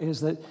book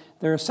is that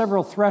there are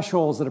several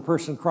thresholds that a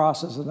person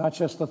crosses, and not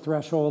just the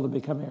threshold of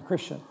becoming a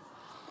Christian.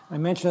 I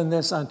mentioned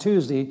this on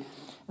Tuesday,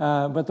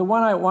 but the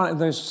one I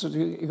want,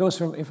 it goes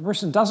from, if a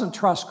person doesn't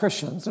trust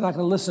Christians, they're not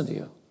going to listen to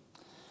you.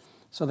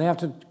 So they have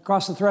to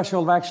cross the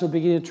threshold of actually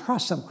beginning to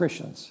trust some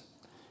Christians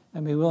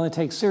and be willing to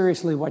take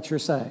seriously what you're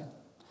saying.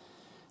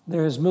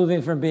 There's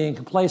moving from being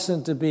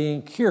complacent to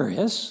being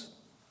curious,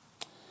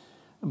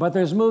 but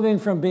there's moving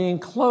from being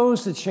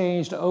closed to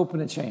change to open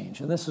to change,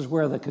 and this is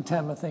where the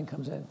contentment thing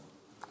comes in.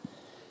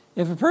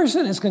 If a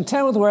person is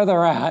content with where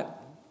they're at,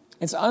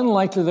 it's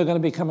unlikely they're going to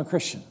become a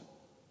Christian,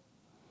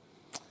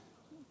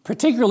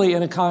 particularly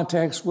in a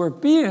context where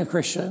being a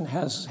Christian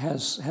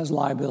has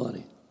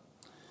liability.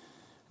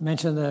 I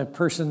mentioned the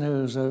person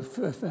who's an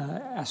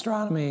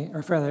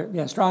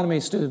astronomy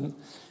student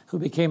who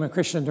became a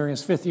Christian during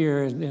his 5th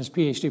year in his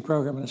PhD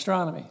program in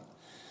astronomy.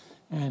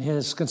 And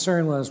his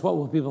concern was, what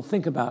will people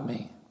think about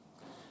me?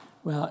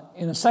 Well,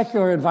 in a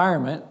secular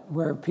environment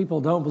where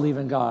people don't believe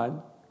in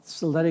God,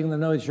 so letting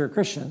them know that you're a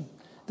Christian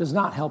does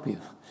not help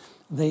you.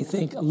 They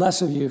think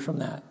less of you from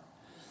that.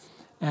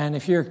 And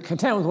if you're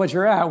content with what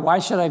you're at, why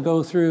should I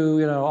go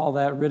through all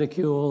that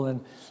ridicule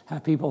and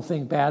have people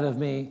think bad of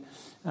me?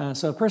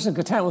 So a person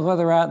content with where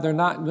they're at, they're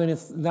not going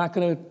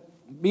to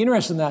be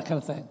interested in that kind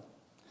of thing.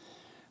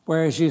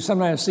 Whereas you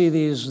sometimes see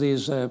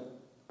these sort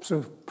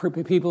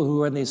of people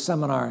who are in these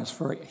seminars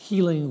for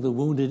healing the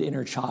wounded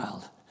inner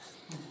child.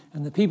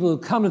 And the people who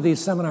come to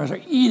these seminars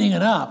are eating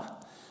it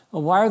up.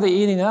 Well, why are they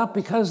eating it up?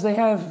 Because they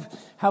have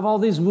all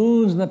these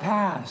wounds in the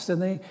past,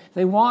 and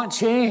they want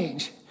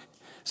change.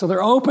 So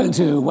they're open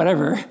to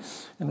whatever.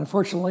 And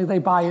unfortunately, they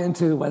buy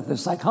into what the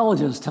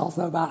psychologist tells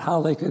them about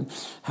how they could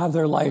have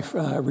their life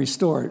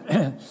restored.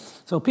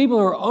 So people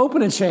who are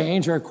open to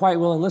change are quite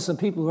willing to listen.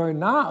 People who are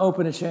not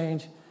open to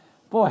change,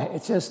 boy,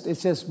 it's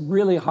just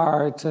really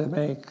hard to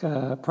make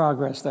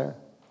progress there.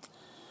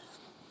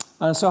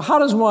 So how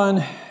does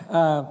one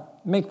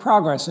make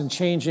progress in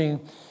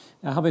changing,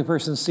 helping a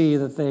person see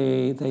that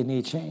they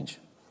need change?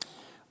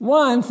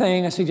 One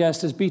thing I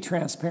suggest is be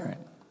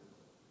transparent.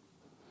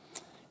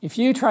 If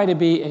you try to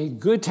be a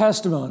good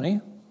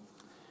testimony,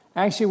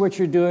 actually what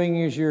you're doing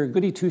is you're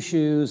goody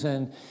two-shoes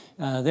and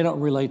they don't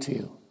relate to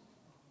you.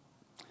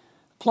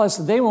 Plus,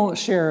 they won't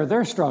share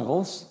their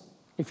struggles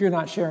if you're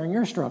not sharing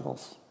your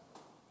struggles.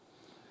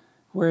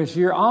 Whereas if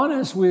you're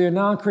honest with your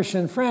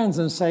non-Christian friends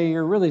and say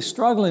you're really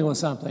struggling with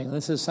something,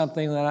 this is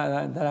something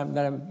that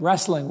I'm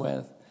wrestling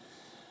with,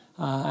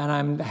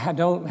 and I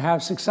don't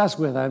have success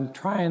with,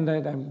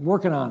 I'm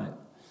working on it.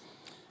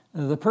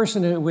 The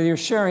person who, when you're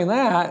sharing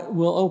that,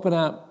 will open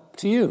up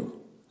to you.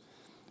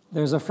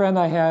 There's a friend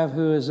I have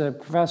who is a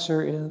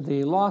professor in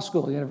the law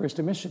school at the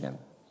University of Michigan,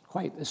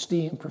 quite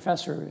esteemed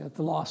professor at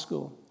the law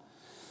school.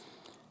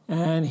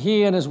 And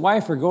he and his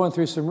wife are going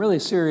through some really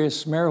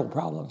serious marital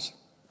problems.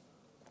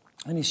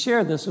 And he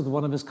shared this with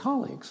one of his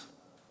colleagues.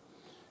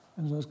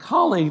 And his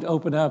colleague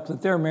opened up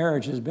that their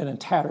marriage has been in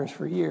tatters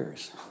for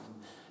years.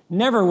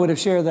 Never would have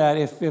shared that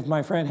if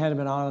my friend hadn't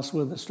been honest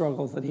with the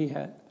struggles that he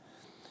had.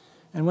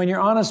 And when you're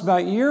honest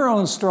about your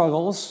own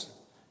struggles,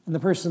 and the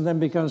person then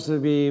becomes to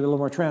be a little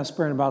more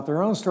transparent about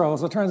their own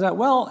struggles, it turns out,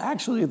 well,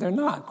 actually, they're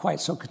not quite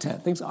so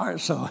content. Things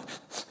aren't so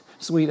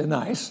sweet and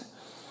nice.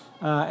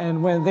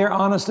 And when they're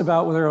honest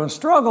about their own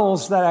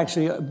struggles, that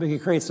actually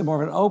creates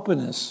more of an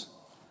openness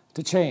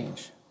to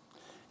change.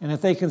 And if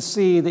they can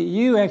see that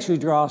you actually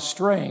draw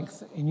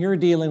strength and you're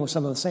dealing with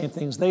some of the same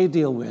things they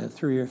deal with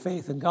through your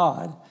faith in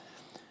God,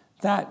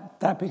 that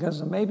becomes,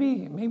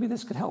 maybe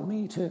this could help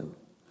me too.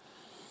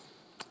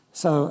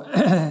 So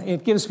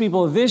it gives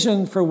people a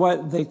vision for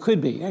what they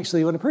could be.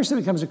 Actually, when a person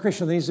becomes a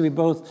Christian, there needs to be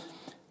both,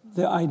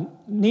 I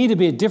need to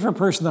be a different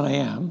person than I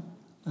am,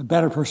 a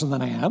better person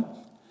than I am,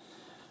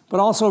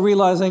 but also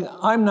realizing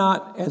I'm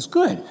not as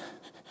good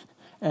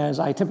as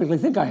I typically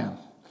think I am.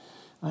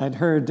 I had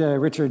heard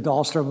Richard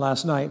Dahlstrom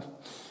last night,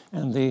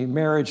 and the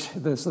marriage,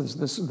 the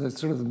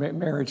sort of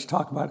marriage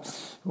talk about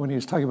when he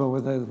was talking about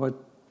what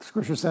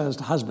Scripture says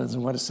to husbands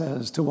and what it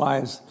says to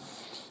wives.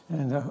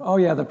 And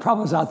the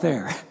problem's out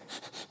there.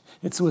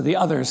 It's with the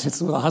others.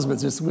 It's with the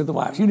husbands. It's with the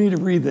wives. You need to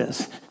read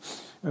this.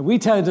 We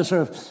tend to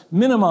sort of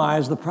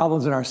minimize the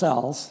problems in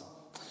ourselves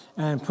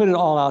and put it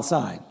all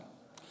outside.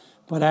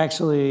 But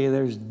actually,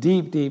 there's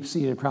deep,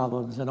 deep-seated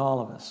problems in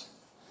all of us.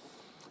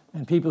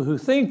 And people who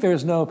think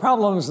there's no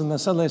problems and then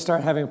suddenly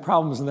start having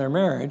problems in their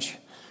marriage,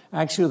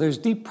 actually, there's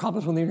deep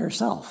problems within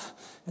yourself.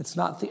 It's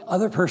not the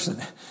other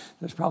person.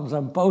 There's problems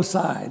on both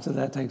sides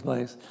that takes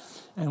place.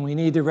 And we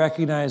need to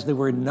recognize that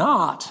we're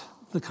not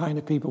the kind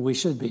of people we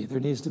should be.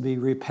 There needs to be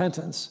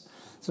repentance.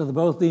 So the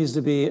both needs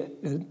to be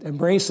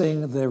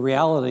embracing the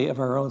reality of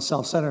our own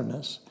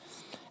self-centeredness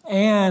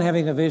and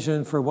having a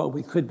vision for what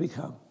we could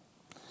become.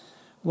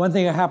 One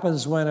thing that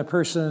happens when a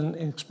person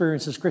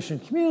experiences Christian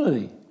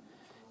community,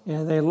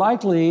 they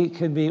likely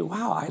can be,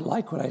 wow, I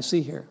like what I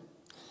see here.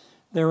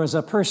 There was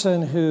a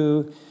person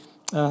who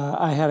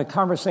I had a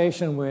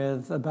conversation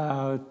with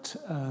about,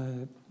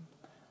 I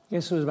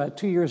guess it was about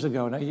 2 years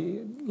ago, a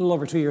little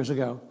over 2 years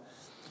ago.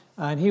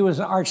 And he was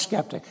an arch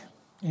skeptic.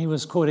 And he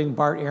was quoting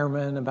Bart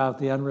Ehrman about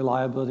the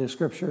unreliability of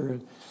Scripture.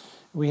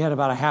 We had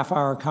about a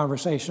half-hour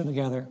conversation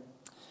together.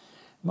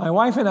 My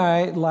wife and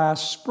I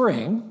last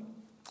spring,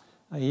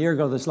 a year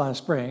ago this last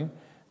spring,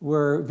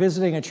 were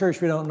visiting a church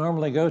we don't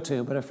normally go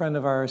to, but a friend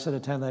of ours had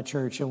attended that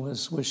church and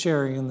was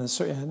sharing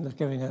and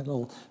giving a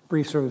little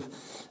brief sort of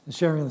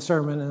sharing of the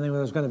sermon, and then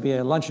there was going to be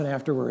a luncheon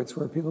afterwards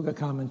where people could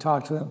come and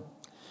talk to them.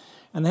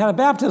 And they had a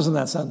baptism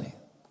that Sunday.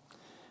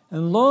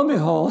 And lo and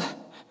behold,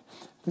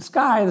 this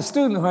guy, the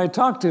student who I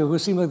talked to, who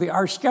seemed like the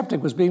arch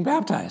skeptic, was being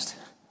baptized.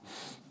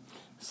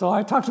 So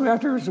I talked to him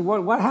afterwards,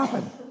 what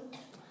happened?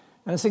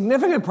 And a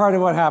significant part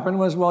of what happened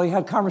was, well, he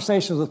had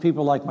conversations with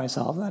people like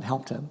myself, and that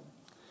helped him.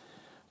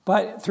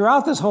 But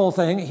throughout this whole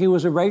thing, he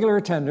was a regular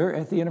attender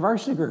at the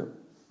university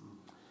group.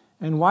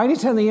 And why did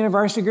he attend the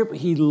university group?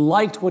 He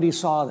liked what he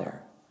saw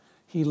there.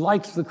 He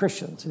liked the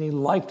Christians, and he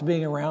liked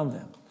being around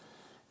them.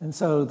 And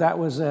so that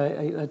was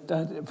a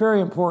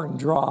very important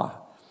draw.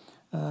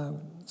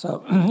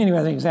 So anyway,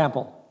 an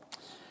example.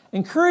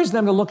 Encourage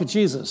them to look at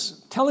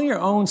Jesus. Telling your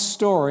own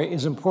story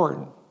is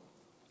important.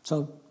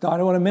 So I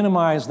don't want to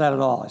minimize that at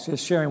all. It's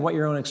just sharing what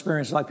your own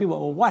experience is like. People,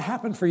 well, what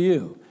happened for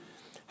you?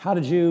 How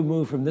did you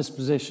move from this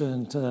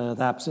position to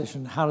that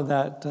position? How did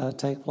that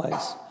take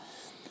place?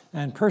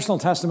 And personal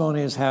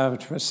testimonies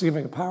have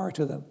significant power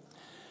to them.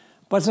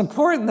 But it's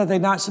important that they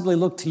not simply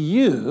look to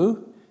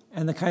you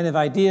and the kind of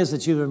ideas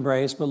that you've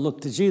embraced, but look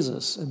to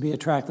Jesus and be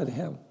attracted to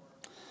him.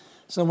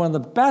 So one of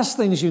the best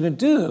things you can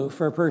do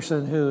for a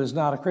person who is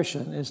not a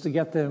Christian is to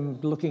get them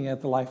looking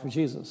at the life of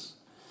Jesus,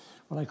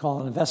 what I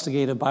call an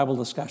investigative Bible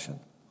discussion,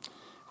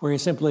 where you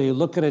simply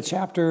look at a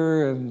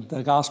chapter in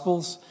the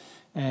Gospels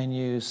and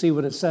you see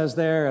what it says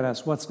there and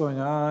ask what's going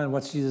on,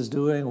 what's Jesus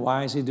doing,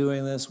 why is he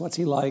doing this, what's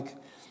he like.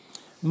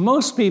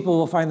 Most people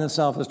will find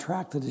themselves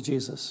attracted to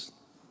Jesus.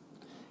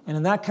 And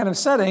in that kind of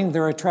setting,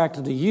 they're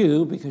attracted to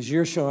you because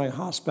you're showing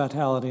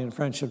hospitality and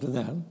friendship to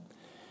them.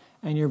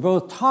 and you're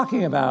both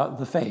talking about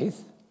the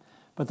faith,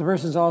 but the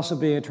person's also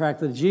being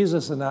attracted to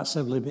Jesus and not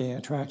simply being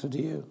attracted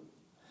to you.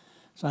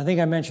 So I think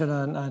I mentioned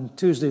on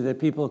Tuesday that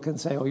people can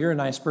say, oh, you're a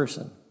nice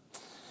person.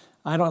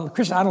 I don't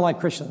like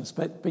Christians,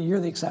 but you're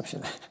the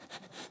exception.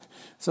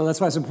 So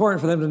that's why it's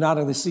important for them to not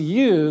only see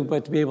you,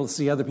 but to be able to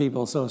see other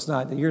people. So it's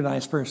not that you're a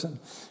nice person,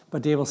 but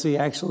to be able to see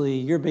actually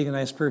you're being a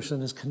nice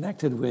person is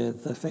connected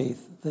with the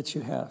faith that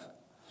you have.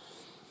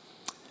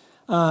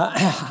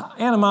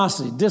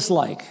 Animosity,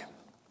 dislike.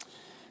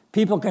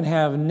 People can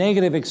have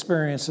negative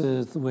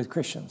experiences with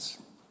Christians.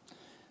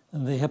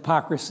 And the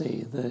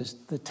hypocrisy,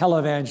 the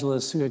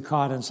televangelists who get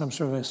caught in some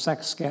sort of a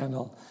sex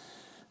scandal,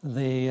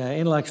 the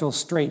intellectual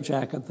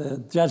straitjacket, the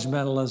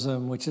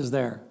judgmentalism which is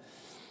there.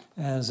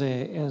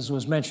 As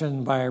was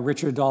mentioned by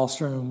Richard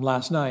Dahlstrom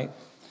last night,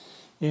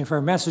 if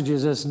our message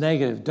is this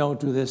negative, don't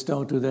do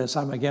this,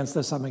 I'm against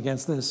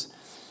this.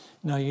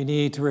 No, you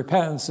need to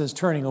repentance is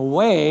turning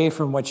away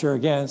from what you're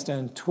against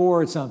and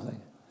toward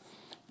something.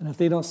 And if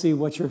they don't see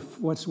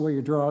where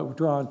you're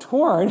drawn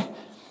toward,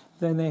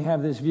 then they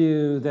have this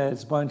view that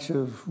it's a bunch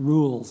of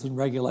rules and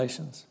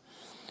regulations.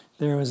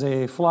 There was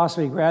a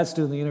philosophy grad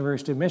student at the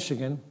University of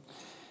Michigan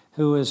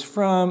who was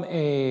from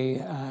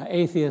an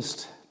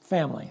atheist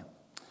family.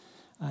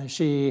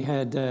 She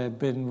had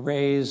been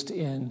raised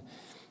in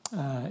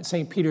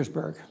St.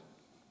 Petersburg,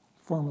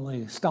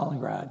 formerly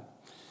Stalingrad.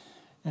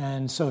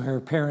 And so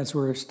her parents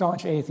were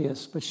staunch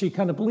atheists, but she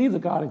kind of believed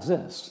that God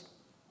exists.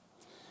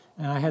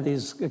 And I had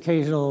these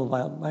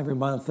occasional, every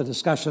month, a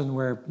discussion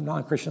where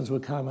non-Christians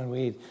would come and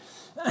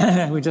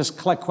we'd just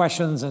collect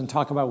questions and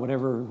talk about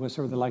whatever was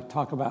sort of they like to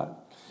talk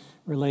about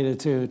related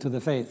to the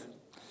faith.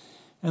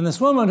 And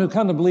this woman who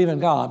come to believe in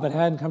God but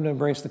hadn't come to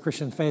embrace the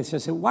Christian faith, she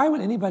said, why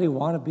would anybody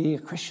want to be a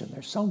Christian?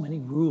 There's so many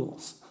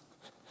rules.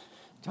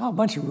 There's a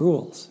bunch of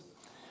rules.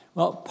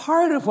 Well,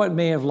 part of what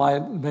may have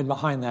been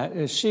behind that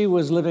is she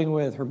was living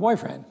with her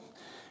boyfriend,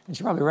 and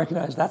she probably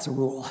recognized that's a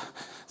rule.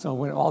 So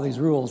when all these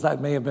rules, that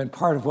may have been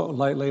part of what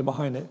lay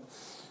behind it.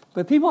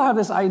 But people have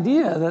this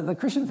idea that the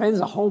Christian faith is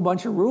a whole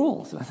bunch of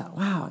rules. And I thought,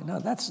 wow, no,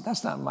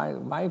 that's not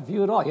my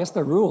view at all. Yes,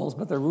 they're rules,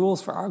 but they're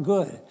rules for our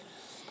good.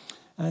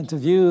 And to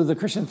view the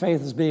Christian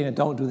faith as being a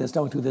don't do this,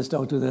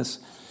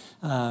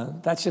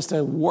 that's just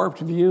a warped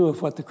view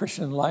of what the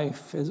Christian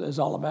life is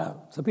all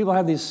about. So people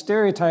have these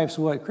stereotypes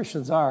of what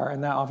Christians are,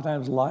 and that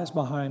oftentimes lies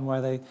behind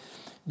why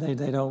they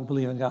don't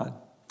believe in God.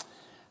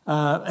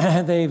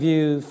 They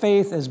view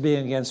faith as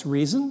being against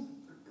reason,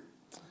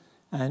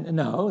 and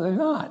no, they're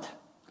not.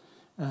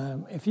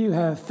 If you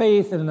have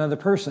faith in another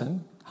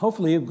person,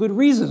 hopefully you have good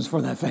reasons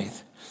for that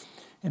faith.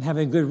 And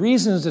having good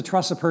reasons to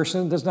trust a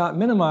person does not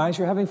minimize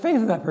your having faith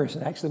in that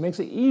person. Actually, it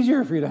makes it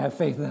easier for you to have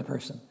faith in that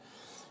person.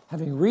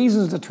 Having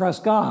reasons to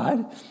trust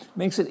God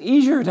makes it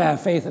easier to have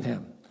faith in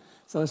him.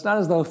 So it's not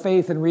as though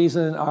faith and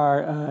reason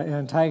are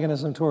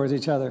antagonism towards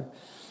each other.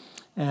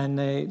 And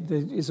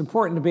it's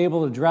important to be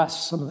able to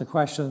address some of the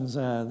questions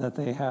that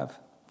they have.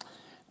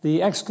 The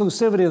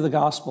exclusivity of the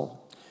gospel.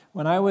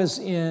 When I was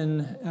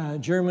in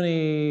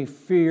Germany a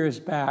few years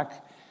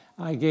back,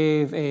 I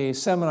gave a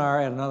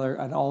seminar at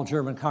an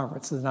all-German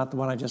conference. Not the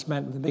one I just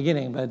meant in the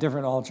beginning, but a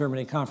different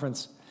all-Germany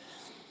conference.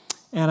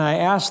 And I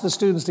asked the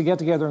students to get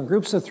together in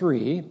groups of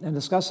 3 and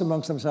discuss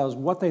amongst themselves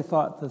what they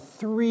thought the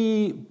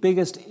 3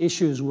 biggest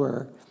issues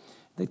were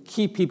that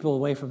keep people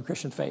away from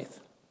Christian faith,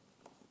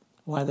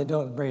 why they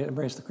don't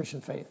embrace the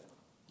Christian faith.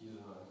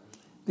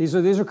 These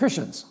are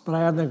Christians, but I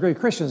have the great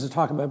Christians to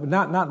talk about, but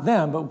not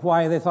them, but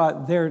why they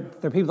thought they're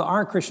people that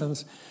aren't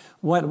Christians.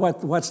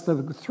 What's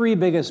the 3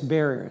 biggest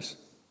barriers?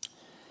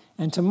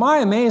 And to my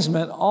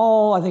amazement,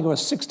 I think it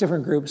was 6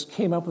 different groups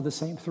came up with the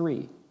same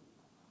 3.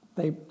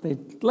 They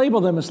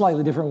labeled them in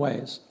slightly different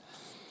ways.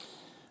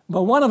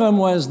 But one of them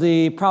was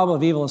the problem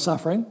of evil and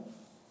suffering.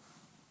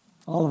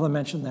 All of them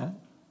mentioned that.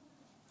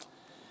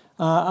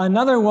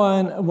 Another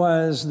one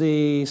was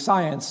the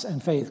science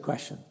and faith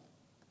question.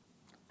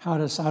 How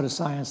does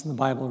science and the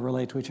Bible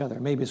relate to each other?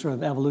 Maybe sort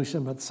of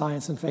evolution, but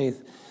science and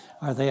faith,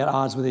 are they at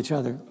odds with each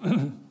other?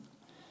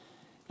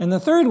 And the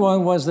third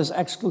one was this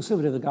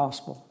exclusivity of the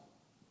gospel.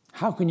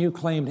 How can you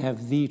claim to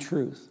have the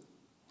truth?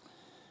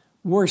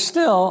 Worse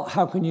still,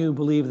 how can you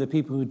believe that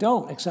people who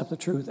don't accept the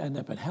truth end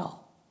up in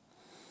hell?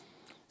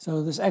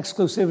 So this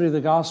exclusivity of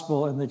the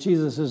gospel and that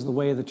Jesus is the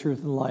way, the truth,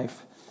 and the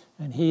life,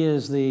 and he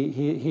is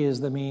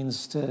the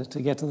means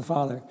to get to the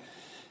Father,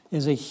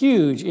 is a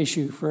huge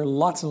issue for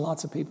lots and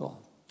lots of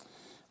people.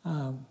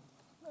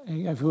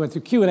 If we went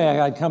through Q&A,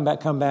 I'd come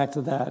back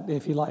to that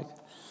if you like.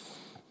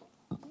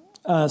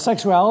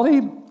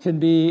 Sexuality can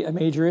be a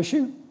major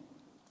issue.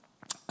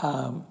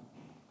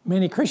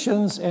 Many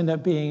Christians end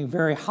up being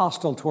very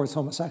hostile towards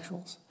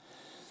homosexuals.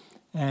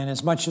 And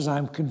as much as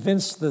I'm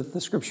convinced that the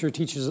Scripture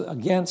teaches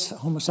against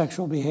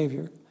homosexual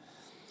behavior,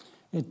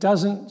 it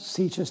doesn't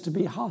teach us to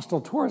be hostile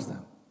towards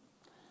them.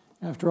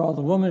 After all,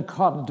 the woman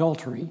caught in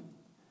adultery,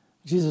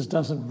 Jesus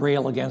doesn't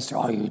rail against her,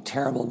 oh, you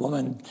terrible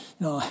woman.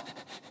 No,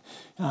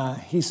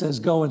 he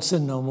says, go and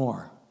sin no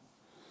more.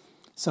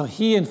 So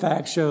he, in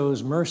fact,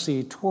 shows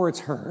mercy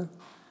towards her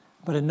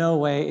but in no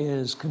way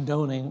is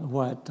condoning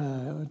what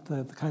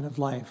the kind of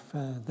life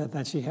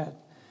that she had.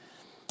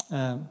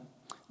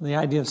 The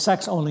idea of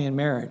sex only in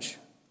marriage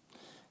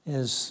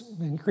is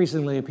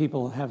increasingly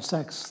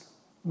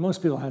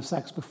most people have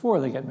sex before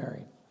they get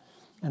married.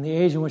 And the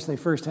age in which they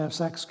first have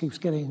sex keeps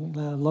getting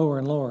lower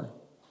and lower.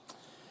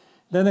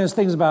 Then there's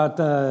things about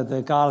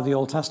the God of the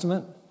Old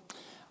Testament.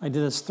 I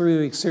did this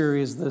 3-week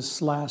series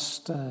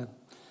a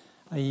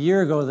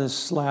year ago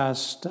this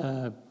last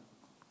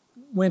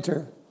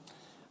winter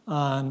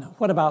on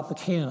what about the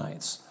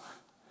Canaanites?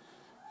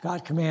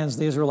 God commands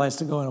the Israelites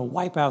to go and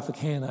wipe out the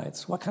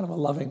Canaanites. What kind of a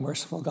loving,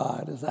 merciful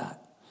God is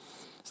that?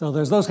 So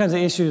there's those kinds of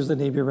issues that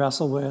need to be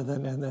wrestled with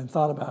and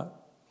thought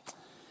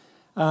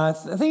about.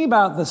 Thinking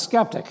about the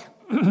skeptic,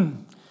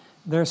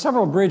 there are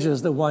several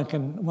bridges that one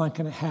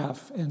can have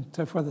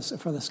for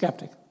the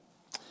skeptic.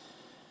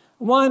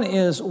 One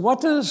is, what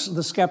does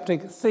the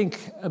skeptic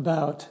think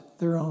about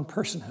their own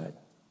personhood?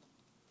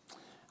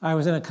 I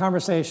was in a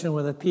conversation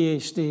with a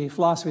PhD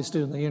philosophy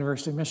student at the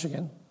University of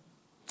Michigan,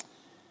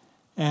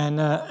 and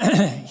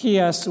he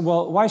asked,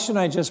 well, why shouldn't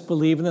I just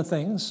believe in the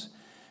things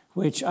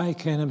which I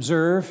can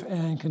observe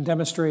and can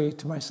demonstrate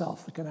to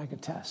myself, that I can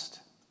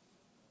test?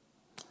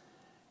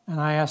 And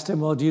I asked him,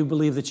 well, do you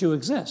believe that you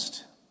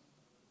exist?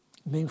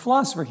 Being a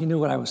philosopher, he knew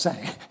what I was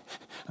saying.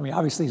 I mean,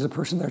 obviously, he's a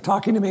person there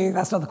talking to me.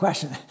 That's not the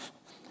question.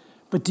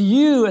 But do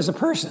you, as a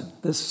person,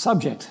 this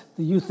subject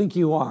that you think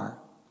you are,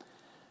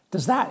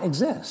 does that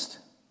exist?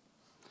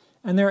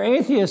 And there are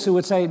atheists who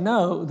would say,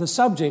 no, the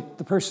subject,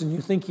 the person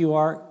you think you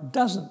are,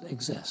 doesn't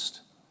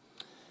exist.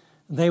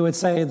 They would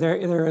say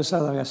there is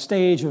a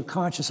stage of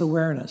conscious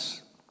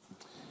awareness,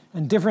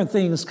 and different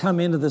things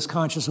come into this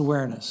conscious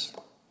awareness.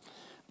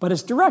 But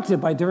it's directed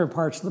by different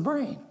parts of the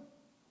brain.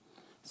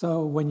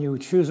 So when you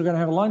choose we're going to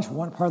have lunch,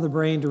 one part of the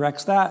brain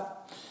directs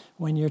that.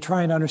 When you're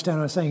trying to understand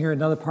what I'm saying here,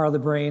 another part of the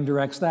brain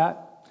directs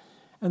that.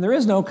 And there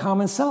is no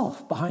common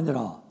self behind it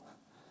all.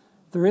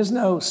 There is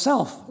no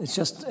self. It's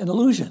just an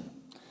illusion.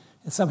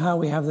 And somehow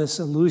we have this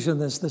illusion,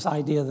 this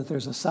idea that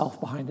there's a self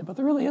behind it, but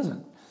there really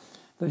isn't.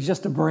 There's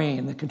just a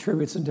brain that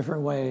contributes in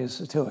different ways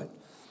to it.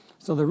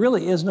 So there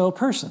really is no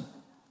person.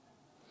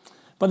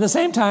 But at the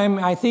same time,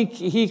 I think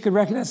he could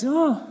recognize,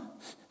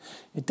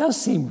 it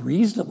does seem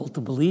reasonable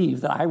to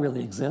believe that I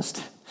really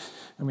exist.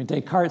 I mean,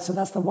 Descartes said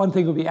that's the one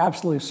thing we'll be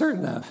absolutely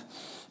certain of.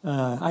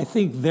 I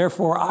think,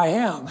 therefore I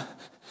am.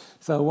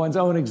 So one's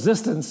own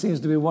existence seems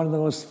to be one of the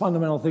most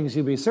fundamental things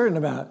you'd be certain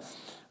about.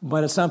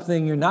 But it's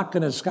something you're not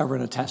going to discover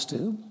in a test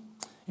tube.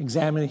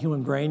 Examining the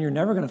human brain, you're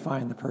never going to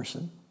find the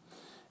person.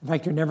 In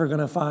fact, you're never going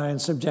to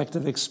find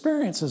subjective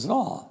experiences at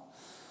all.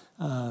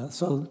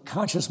 So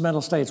conscious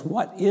mental states,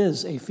 what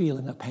is a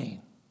feeling of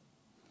pain?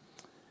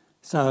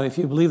 So if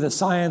you believe that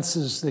science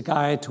is the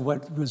guide to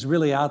what was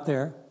really out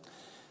there,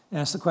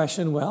 ask the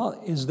question, well,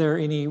 is there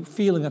any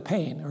feeling of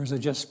pain, or is it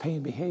just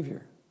pain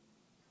behavior?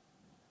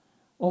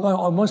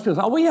 Well, most people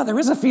say, well, yeah, there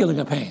is a feeling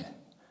of pain.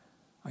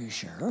 Are you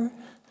sure?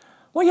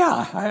 Well,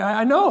 yeah,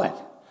 I know it.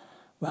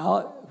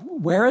 Well,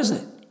 where is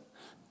it?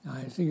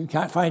 So you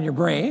can't find your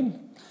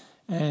brain.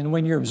 And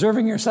when you're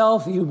observing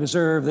yourself, you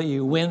observe that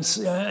you wince,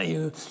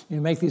 you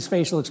make these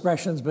facial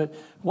expressions, but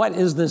what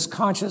is this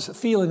conscious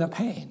feeling of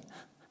pain?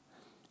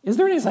 Is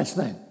there any such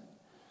thing?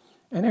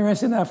 And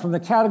interesting enough, from the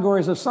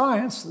categories of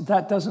science,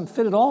 that doesn't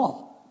fit at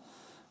all.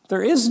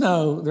 There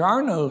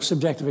are no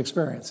subjective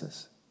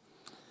experiences.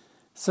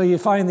 So you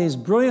find these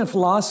brilliant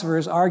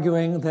philosophers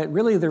arguing that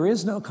really there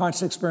is no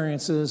conscious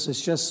experiences,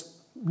 it's just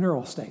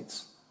neural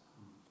states.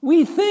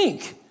 We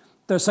think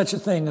there's such a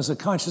thing as a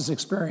conscious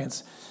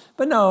experience,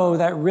 but no,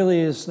 there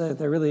really is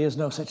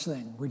no such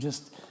thing. We're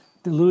just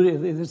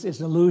deluded, it's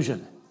an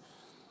illusion.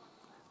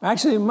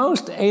 Actually,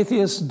 most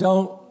atheists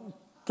don't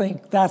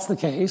think that's the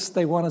case.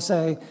 They want to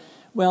say,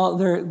 well,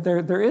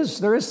 there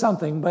is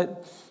something,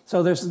 but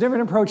so there's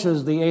different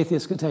approaches the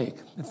atheists can take.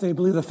 If they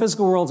believe the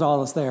physical world's all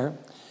that's there,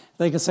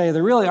 they can say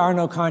there really are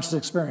no conscious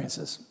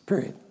experiences,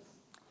 period.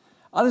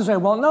 Others say,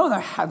 well, no,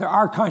 there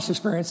are conscious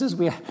experiences.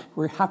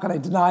 How can I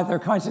deny they're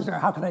conscious? Or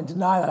how can I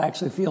deny that I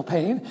actually feel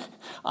pain?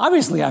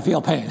 Obviously, I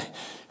feel pain.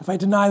 If I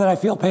deny that I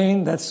feel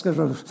pain, that's sort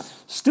of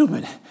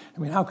stupid. I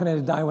mean, how can I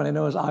deny what I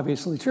know is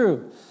obviously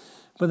true?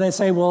 But they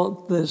say,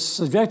 well, the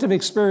subjective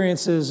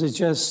experiences is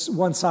just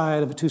one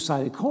side of a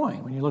two-sided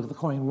coin. When you look at the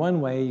coin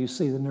one way, you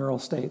see the neural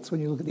states. When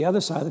you look at the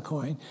other side of the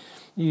coin,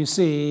 you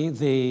see you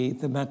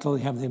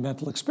have the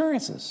mental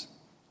experiences.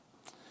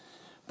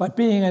 But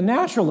being a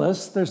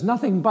naturalist, there's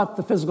nothing but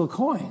the physical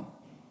coin.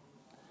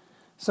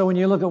 So when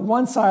you look at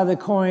one side of the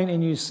coin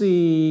and you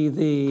see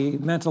the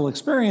mental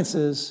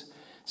experiences,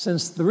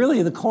 since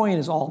the coin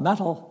is all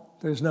metal,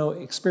 there's no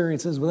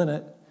experiences within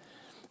it,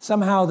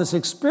 somehow this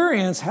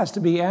experience has to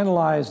be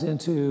analyzed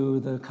into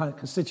the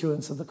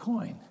constituents of the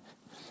coin.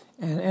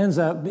 And it ends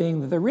up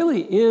being that there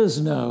really is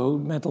no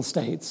mental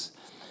states.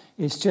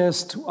 It's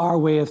just our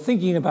way of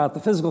thinking about the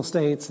physical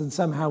states, and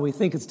somehow we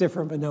think it's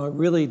different, but no, it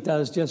really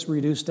does just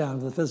reduce down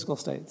to the physical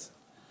states.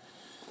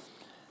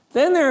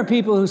 Then there are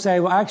people who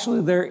say, well,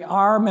 actually, there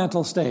are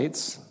mental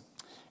states,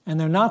 and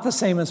they're not the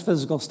same as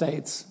physical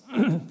states.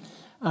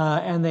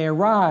 and they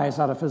arise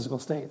out of physical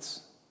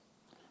states.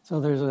 So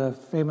there's a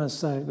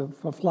famous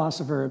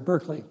philosopher at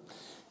Berkeley.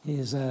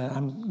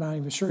 I'm not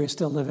even sure he's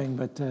still living,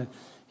 but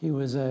he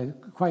was a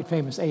quite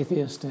famous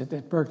atheist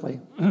at Berkeley.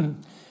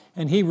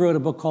 And he wrote a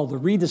book called The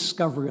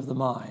Rediscovery of the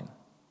Mind.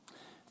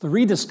 The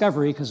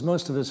rediscovery, because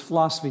most of his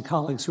philosophy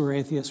colleagues who were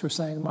atheists were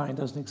saying the mind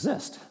doesn't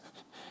exist.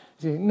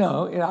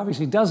 No, it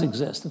obviously does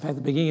exist. In fact, at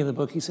the beginning of the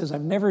book, he says,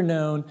 I've never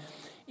known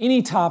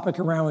any topic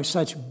around which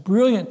such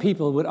brilliant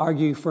people would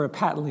argue for a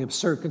patently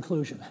absurd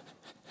conclusion,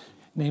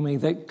 namely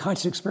that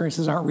conscious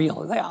experiences aren't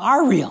real. They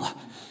are real.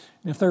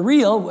 And if they're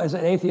real, as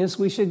an atheist,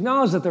 we should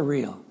acknowledge that they're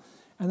real.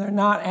 And they're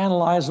not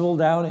analyzable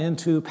down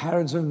into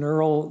patterns of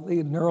neural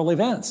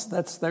events.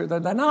 They're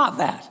not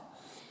that.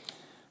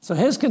 So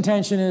his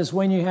contention is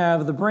when you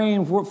have the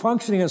brain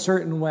functioning a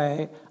certain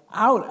way,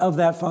 out of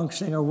that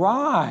functioning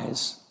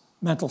arise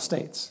mental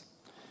states.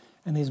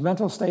 And these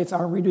mental states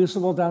aren't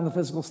reducible down to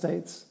physical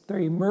states. They're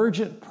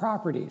emergent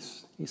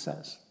properties, he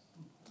says.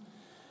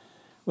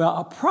 Well,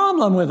 a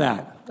problem with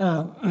that,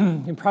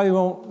 you probably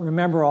won't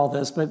remember all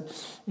this, but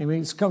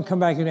you come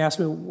back and ask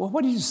me, well,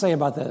 what did you say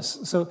about this?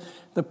 So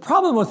the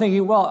problem with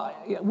thinking, well,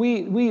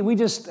 we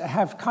just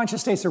have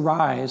conscious states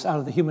arise out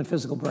of the human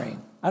physical brain.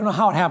 I don't know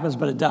how it happens,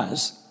 but it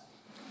does.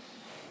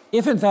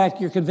 If, in fact,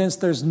 you're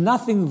convinced there's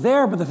nothing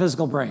there but the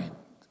physical brain.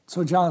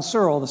 So John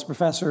Searle, this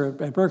professor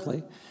at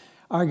Berkeley,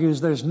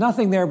 argues there's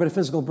nothing there but a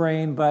physical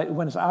brain, but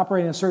when it's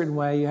operating a certain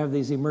way, you have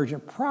these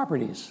emergent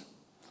properties,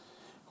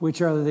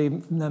 which are the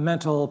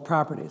mental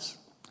properties.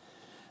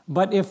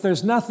 But if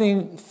there's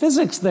nothing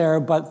physics there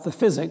but the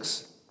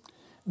physics,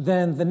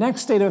 then the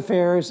next state of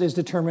affairs is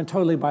determined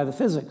totally by the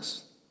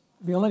physics.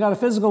 If you only got a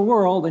physical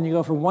world, then you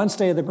go from one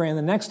state of the brain,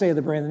 the next state of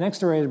the brain, the next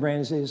state of the brain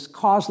is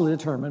causally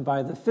determined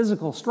by the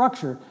physical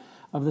structure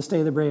of the state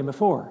of the brain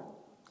before.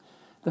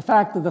 The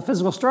fact that the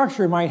physical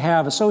structure might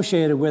have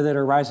associated with it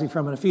or arising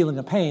from it a feeling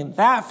of pain,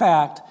 that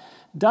fact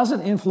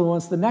doesn't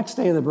influence the next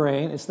state of the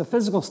brain. It's the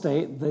physical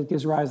state that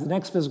gives rise to the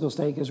next physical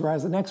state, gives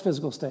rise to the next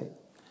physical state.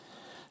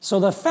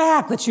 So the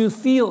fact that you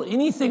feel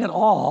anything at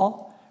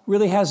all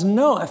really has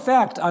no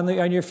effect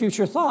on your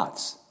future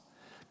thoughts,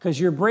 because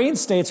your brain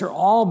states are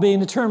all being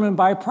determined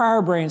by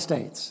prior brain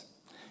states.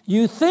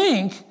 You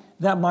think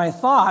that my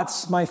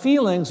thoughts, my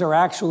feelings are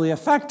actually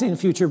affecting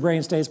future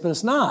brain states, but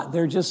it's not.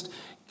 They're just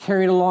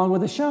carried along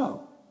with the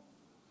show.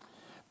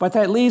 But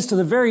that leads to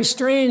the very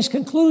strange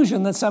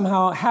conclusion that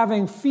somehow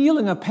having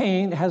feeling of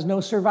pain has no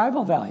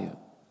survival value.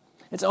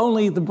 It's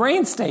only the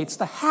brain states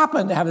that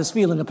happen to have this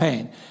feeling of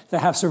pain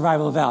that have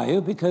survival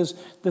value, because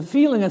the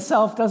feeling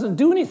itself doesn't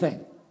do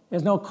anything.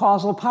 There's no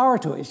causal power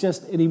to it. It's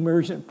just an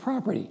emergent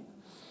property.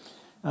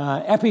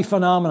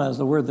 Epiphenomena is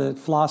the word that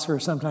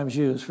philosophers sometimes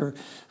use for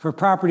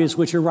properties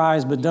which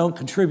arise but don't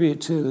contribute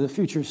to the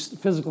future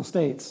physical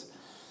states.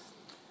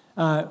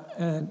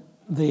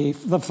 The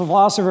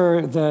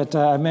philosopher that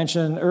I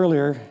mentioned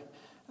earlier,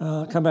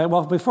 I'll come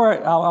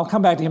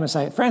back to him and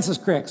say, Francis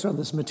Crick, sort of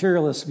this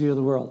materialist view of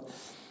the world.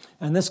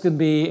 And this can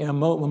be a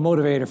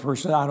motivator for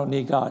us. I don't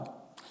need God.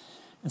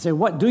 And say,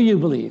 what do you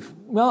believe?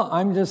 Well,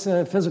 I'm just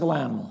a physical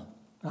animal.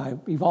 I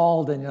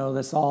evolved, and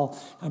that's all.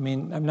 I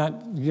mean, I'm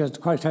not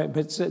quite,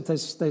 but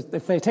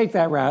if they take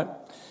that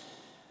route,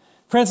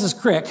 Francis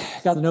Crick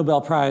got the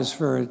Nobel Prize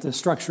for the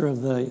structure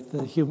of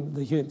the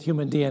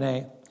human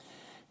DNA. He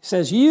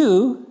says,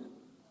 you,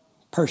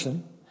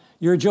 person,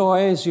 your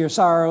joys, your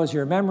sorrows,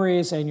 your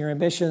memories, and your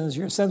ambitions,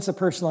 your sense of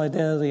personal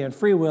identity and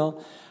free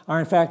will are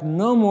in fact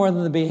no more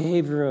than the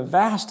behavior of a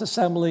vast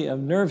assembly of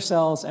nerve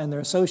cells and their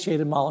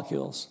associated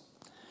molecules.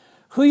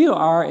 Who you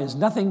are is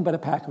nothing but a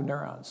pack of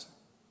neurons.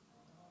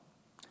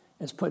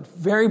 It's put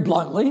very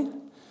bluntly,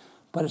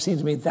 but it seems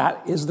to me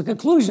that is the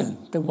conclusion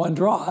that one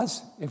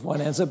draws if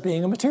one ends up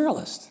being a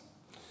materialist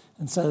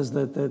and says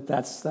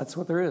that's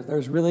what there is.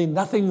 There's really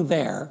nothing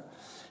there.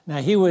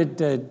 Now, he would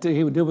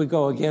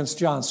go against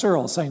John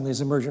Searle, saying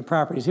these emergent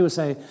properties. He would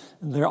say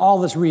all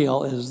that's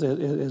real is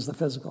the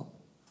physical.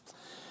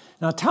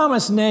 Now,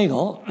 Thomas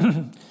Nagel,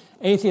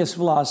 atheist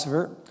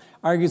philosopher,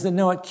 argues that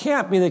no, it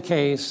can't be the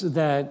case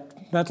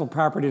that mental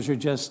properties are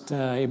just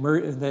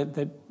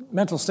that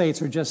mental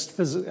states are just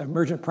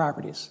emergent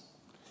properties.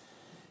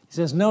 He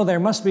says, no, there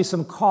must be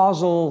some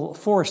causal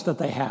force that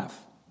they have.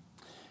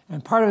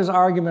 And part of his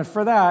argument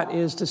for that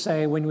is to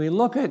say, when we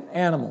look at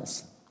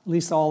animals, at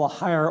least all the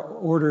higher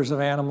orders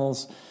of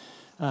animals,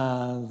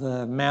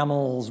 the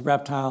mammals,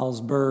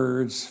 reptiles,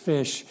 birds,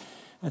 fish,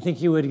 I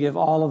think you would give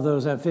all of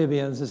those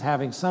amphibians as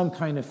having some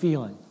kind of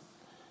feeling.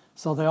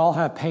 So they all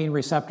have pain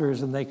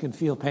receptors and they can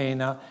feel pain.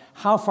 Now,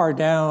 how far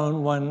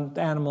down when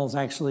animals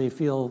actually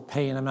feel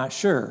pain, I'm not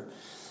sure.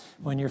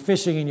 When you're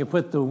fishing and you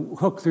put the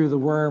hook through the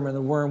worm and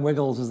the worm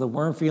wiggles, is the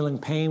worm feeling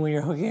pain when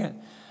you're hooking it?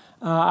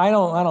 I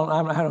don't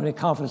have any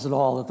confidence at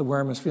all that the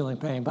worm is feeling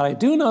pain, but I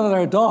do know that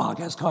our dog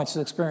has conscious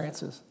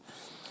experiences.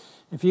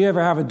 If you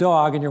ever have a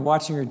dog and you're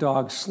watching your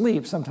dog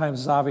sleep,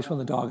 sometimes it's obvious when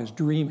the dog is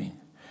dreaming.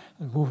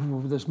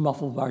 This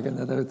muffled bark, and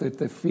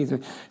the feet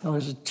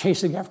is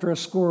chasing after a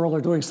squirrel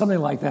or doing something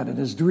like that in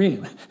his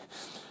dream.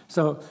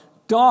 So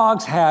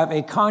dogs have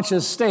a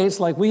conscious states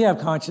like we have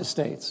conscious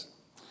states.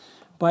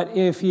 But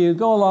if you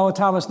go along with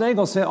Thomas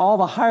Nagel, say all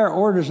the higher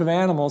orders of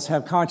animals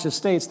have conscious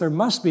states, there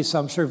must be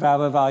some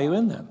survival value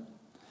in them.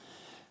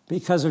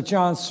 Because if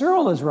John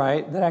Searle is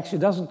right, that actually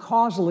doesn't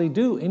causally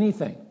do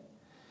anything.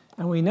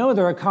 And we know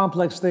there are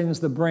complex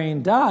things the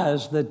brain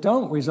does that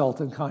don't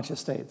result in conscious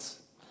states.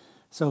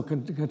 So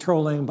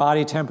controlling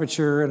body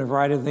temperature and a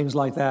variety of things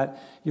like that,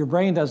 your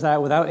brain does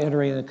that without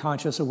entering a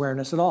conscious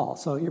awareness at all.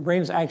 So your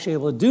brain is actually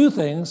able to do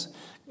things,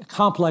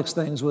 complex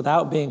things,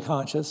 without being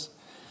conscious.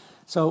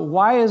 So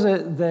why is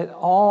it that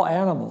all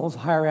animals,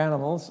 higher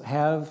animals,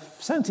 have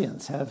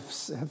sentience, have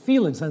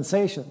feelings,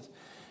 sensations?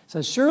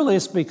 So surely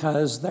it's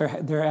because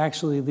they're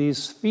actually,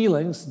 these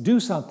feelings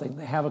do something.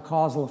 They have a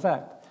causal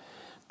effect.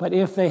 But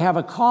if they have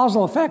a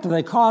causal effect, if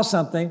they cause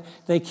something,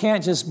 they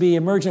can't just be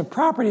emergent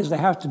properties. They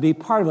have to be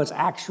part of what's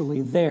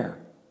actually there.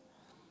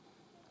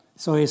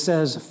 So he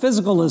says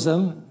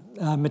physicalism,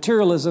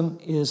 materialism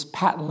is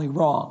patently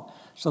wrong.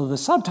 So the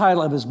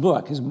subtitle of his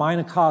book, his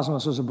Mind and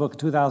Cosmos, was a book in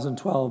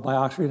 2012 by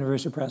Oxford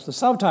University Press. The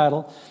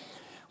subtitle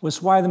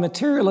was Why the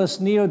Materialist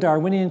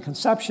Neo-Darwinian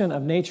Conception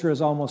of Nature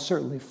is Almost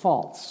Certainly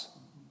False.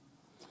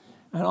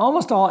 And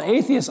almost all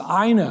atheists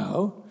I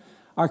know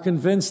are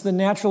convinced that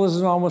naturalism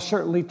is almost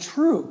certainly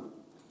true.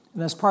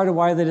 And that's part of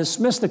why they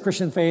dismiss the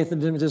Christian faith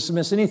and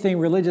dismiss anything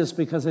religious,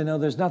 because they know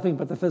there's nothing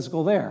but the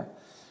physical there.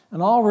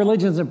 And all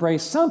religions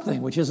embrace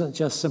something which isn't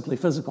just simply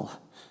physical.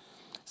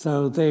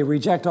 So they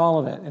reject all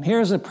of it. And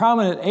here's a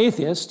prominent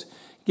atheist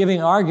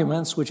giving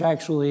arguments which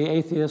actually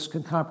atheists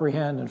can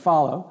comprehend and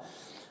follow,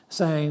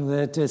 saying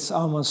that it's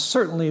almost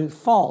certainly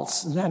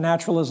false. That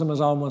naturalism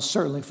is almost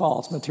certainly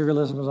false.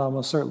 Materialism is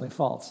almost certainly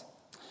false.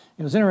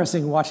 It was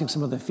interesting watching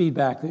some of the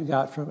feedback that we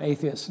got from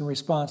atheists in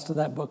response to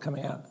that book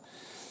coming out.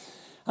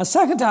 A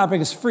second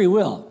topic is free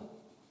will.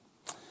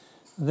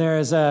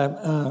 There's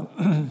a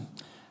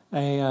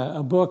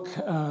book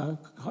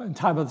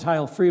entitled the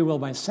title Free Will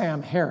by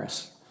Sam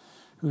Harris,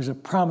 who's a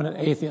prominent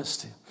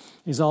atheist.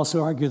 He's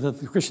also argued that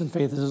the Christian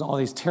faith is all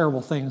these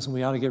terrible things and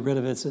we ought to get rid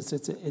of it.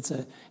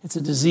 It's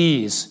a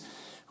disease,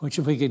 which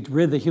if we could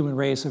rid the human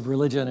race of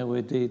religion,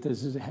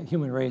 the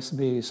human race would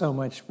be so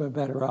much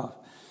better off.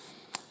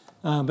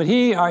 But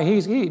he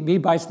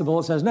bites the bullet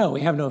and says, no,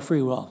 we have no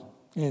free will.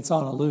 It's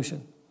all an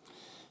illusion.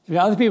 You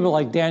got other people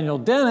like Daniel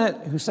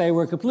Dennett who say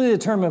we're completely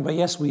determined, but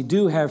yes, we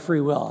do have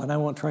free will. And I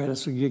won't try to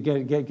get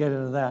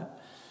into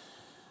that.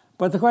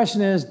 But the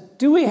question is,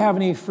 do we have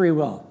any free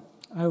will?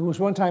 I was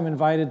one time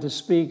invited to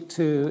speak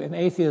to an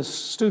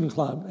atheist student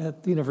club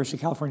at the University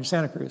of California,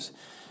 Santa Cruz.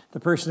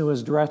 The person who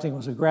was directing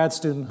was a grad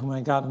student whom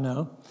I got to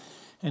know.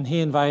 And he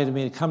invited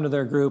me to come to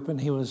their group, and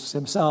he was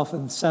himself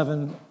and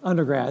 7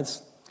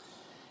 undergrads.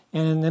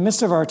 And in the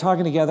midst of our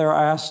talking together,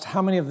 I asked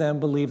how many of them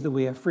believe that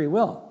we have free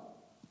will.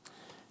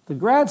 The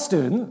grad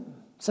student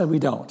said we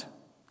don't.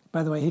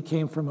 By the way, he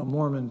came from a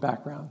Mormon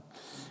background.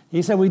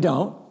 He said we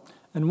don't.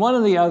 And one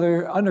of the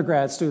other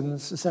undergrad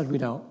students said we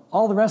don't.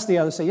 All the rest of the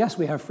others say, yes,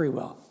 we have free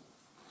will.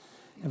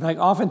 In fact,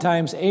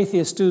 oftentimes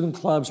atheist student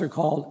clubs are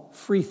called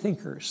free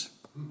thinkers.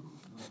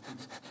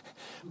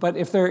 But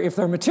if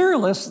they're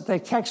materialists, they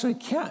actually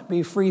can't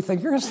be free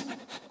thinkers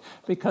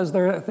because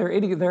their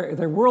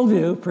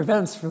worldview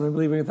prevents from them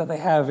believing that they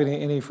have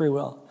any free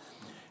will.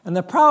 And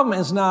the problem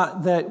is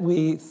not that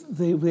we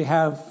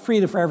have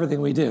freedom for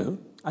everything we do.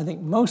 I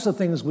think most of the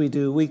things we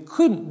do, we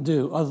couldn't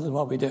do other than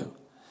what we do.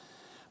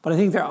 But I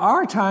think there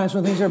are times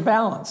when things are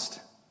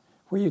balanced,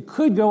 where you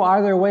could go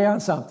either way on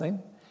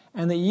something,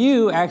 and that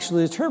you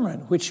actually determine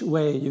which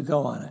way you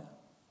go on it.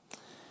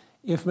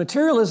 If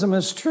materialism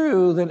is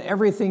true, then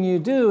everything you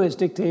do is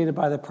dictated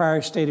by the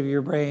prior state of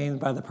your brain,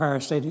 by the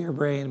prior state of your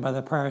brain, by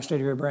the prior state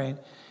of your brain.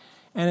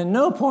 And at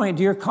no point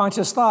do your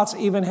conscious thoughts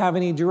even have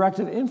any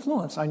directive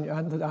influence on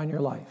your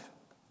life.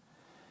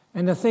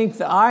 And to think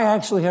that I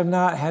actually have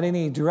not had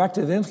any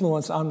directive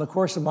influence on the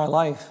course of my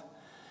life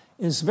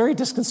is very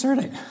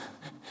disconcerting.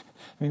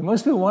 I mean,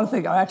 most people want to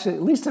think, actually,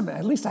 at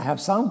least I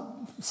have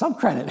some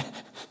credit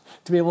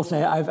to be able to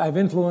say I've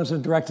influenced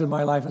and directed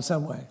my life in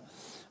some way.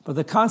 But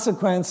the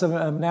consequence of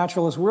a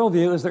naturalist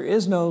worldview is there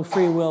is no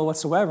free will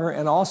whatsoever,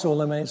 and also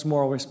eliminates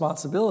moral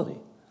responsibility.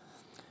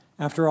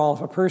 After all,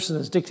 if a person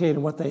is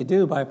dictating what they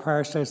do by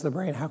prior states of the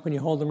brain, how can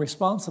you hold them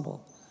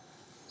responsible?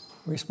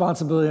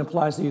 Responsibility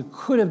implies that you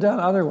could have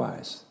done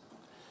otherwise.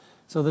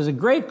 So there's a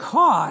great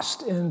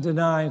cost in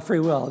denying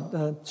free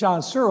will.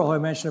 John Searle, who I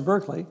mentioned at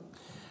Berkeley,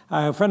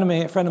 a friend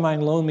of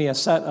mine loaned me a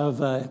set of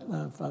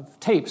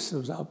tapes. It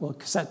was a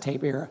cassette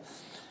tape era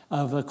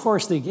of a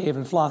course they gave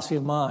in philosophy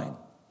of mind.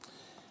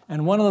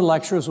 And one of the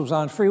lectures was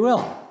on free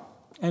will.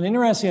 And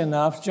interesting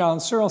enough, John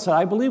Searle said,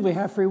 I believe we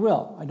have free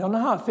will. I don't know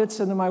how it fits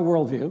into my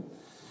worldview,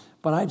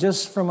 but I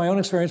just, from my own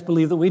experience,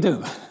 believe that we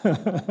do.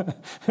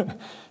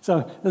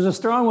 So there's a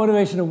strong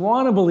motivation to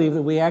want to believe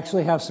that we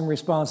actually have some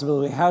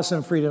responsibility, we have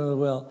some freedom of the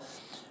will.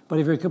 But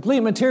if you're a complete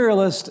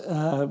materialist,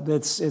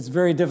 it's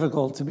very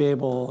difficult to be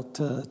able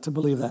to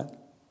believe that.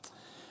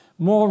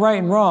 Moral right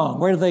and wrong,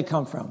 where do they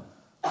come from?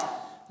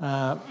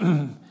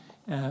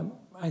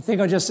 I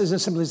think I'll just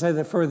simply say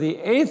that for the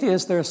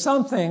atheist, there are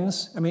some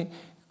things,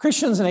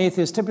 Christians and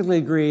atheists typically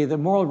agree that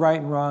moral right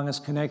and wrong is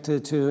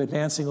connected to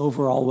advancing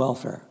overall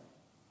welfare.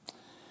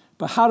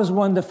 But how does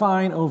one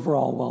define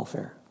overall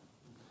welfare?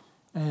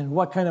 And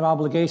what kind of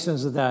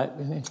obligations does that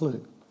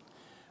include?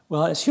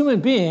 Well, as human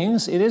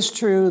beings, it is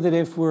true that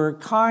if we're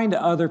kind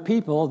to other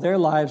people, their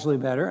lives will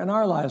be better and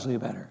our lives will be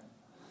better.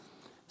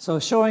 So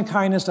showing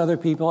kindness to other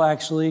people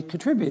actually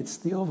contributes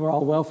to the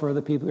overall welfare of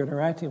the people you're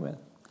interacting with.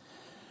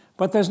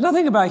 But there's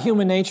nothing about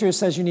human nature that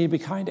says you need to be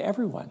kind to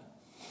everyone.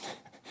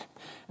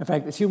 In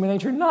fact, it's human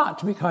nature not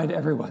to be kind to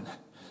everyone.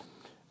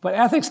 But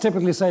ethics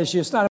typically says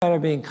it's not a matter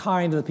of being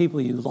kind to the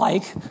people you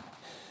like,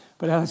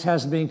 but ethics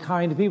has to be being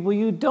kind to people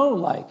you don't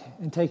like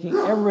and taking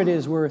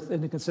everybody's worth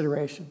into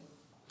consideration.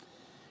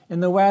 In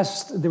the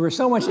West, there was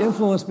so much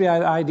influence by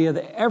the idea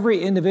that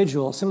every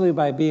individual, simply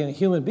by being a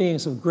human being,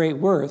 is of great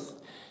worth,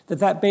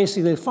 that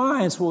basically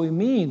defines what we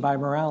mean by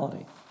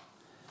morality.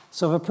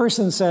 So if a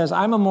person says,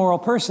 I'm a moral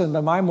person,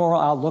 but my moral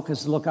outlook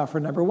is to look out for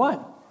number one,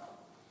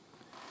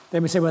 they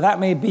may say, well, that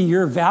may be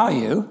your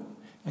value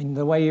and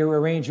the way you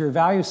arrange your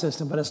value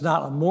system, but it's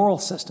not a moral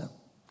system.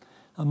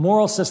 A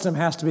moral system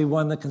has to be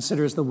one that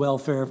considers the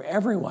welfare of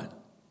everyone.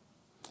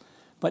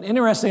 But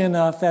interestingly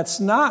enough, that's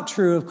not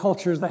true of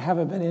cultures that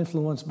haven't been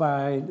influenced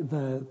by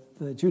the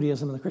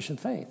Judaism and the Christian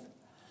faith.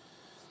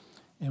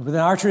 And within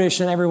our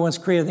tradition, everyone's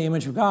created in the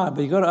image of God,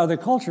 but you go to other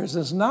cultures,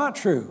 it's not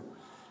true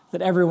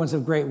that everyone's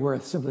of great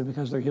worth simply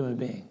because they're a human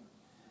being.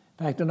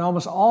 In fact, in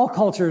almost all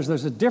cultures,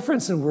 there's a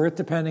difference in worth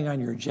depending on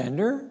your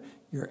gender,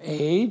 your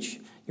age,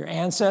 your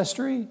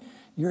ancestry,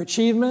 your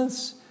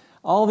achievements.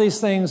 All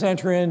these things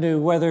enter into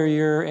whether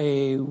you're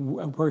a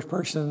worse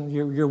person,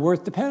 your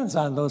worth depends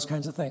on those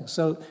kinds of things.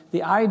 So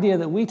the idea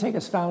that we take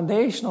as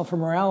foundational for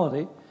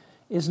morality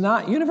is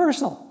not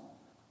universal.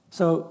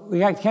 So we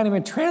can't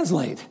even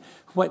translate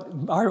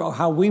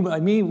how we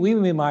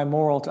mean by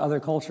moral to other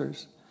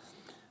cultures.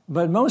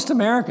 But most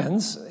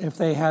Americans, if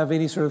they have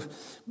any sort of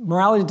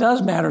morality,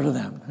 does matter to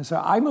them. So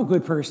I'm a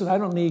good person. I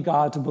don't need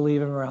God to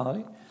believe in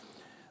morality.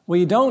 Well,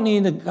 you don't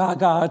need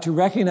God to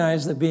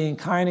recognize that being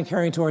kind and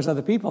caring towards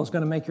other people is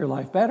going to make your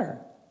life better.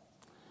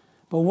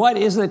 But what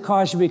is it that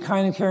causes you to be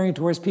kind and caring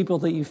towards people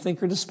that you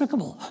think are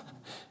despicable?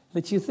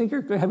 That you think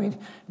are good?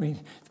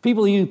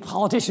 People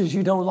politicians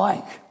you don't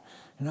like,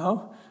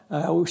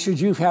 should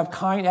you have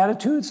kind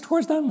attitudes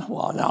towards them?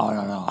 Well,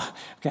 no.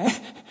 Okay?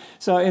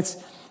 So it's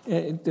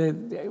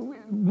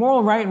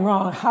moral right and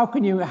wrong.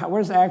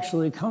 Where does it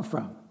actually come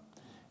from?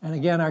 And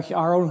again,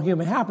 our own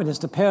human happiness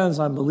depends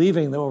on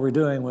believing that what we're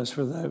doing was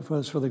for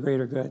the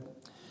greater good.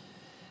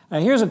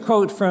 Here's a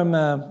quote from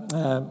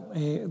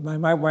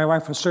my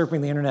wife was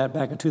surfing the internet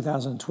back in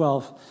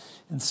 2012,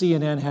 and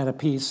CNN had a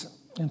piece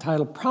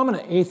entitled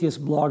 "Prominent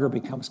Atheist Blogger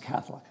Becomes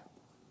Catholic."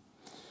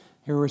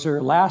 Here was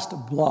her last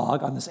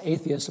blog on this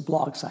atheist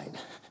blog site.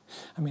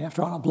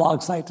 After all, on a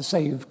blog site to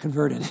say you've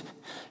converted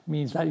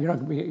means that you're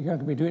not going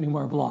to be doing any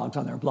more blogs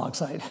on their blog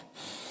site.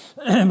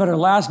 But her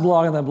last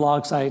blog on the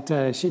blog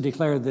site, she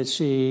declared that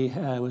she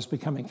was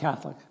becoming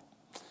Catholic.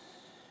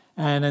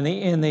 And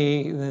in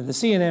the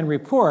CNN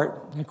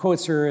report, it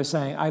quotes her as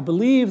saying, "I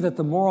believe that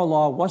the moral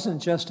law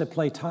wasn't just a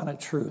Platonic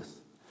truth,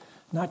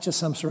 not just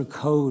some sort of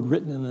code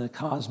written in the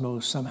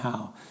cosmos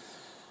somehow.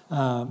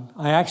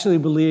 I actually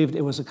believed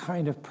it was a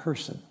kind of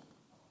person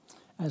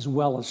as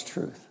well as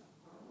truth."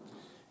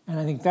 And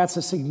I think that's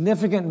a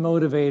significant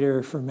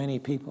motivator for many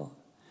people.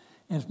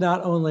 And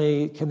not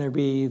only can there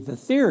be the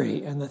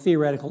theory and the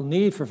theoretical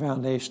need for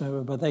foundation of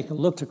it, but they can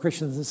look to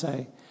Christians and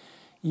say,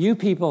 you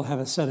people have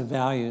a set of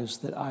values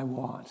that I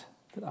want,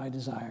 that I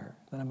desire,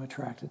 that I'm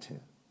attracted to.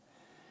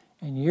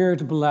 And your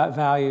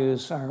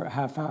values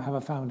have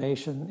a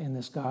foundation in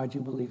this God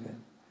you believe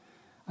in.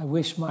 I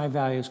wish my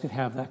values could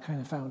have that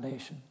kind of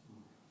foundation.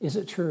 Is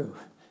it true?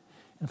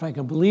 And if I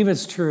can believe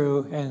it's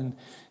true and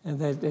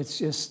that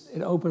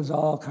it opens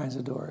all kinds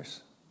of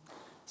doors.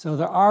 So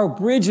there are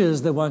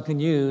bridges that one can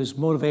use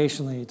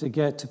motivationally to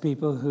get to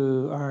people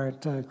who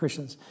aren't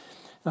Christians.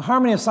 The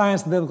harmony of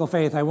science and biblical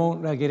faith, I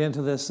won't get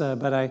into this,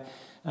 but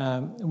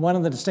one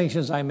of the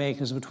distinctions I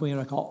make is between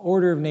what I call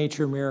order of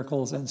nature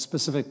miracles and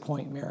specific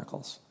point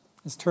miracles.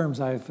 It's terms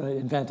I've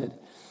invented.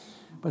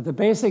 But the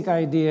basic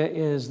idea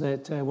is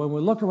that when we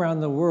look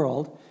around the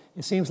world,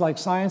 it seems like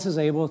science is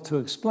able to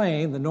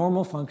explain the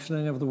normal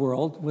functioning of the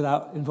world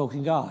without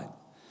invoking God.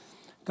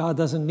 God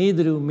doesn't need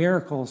to do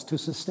miracles to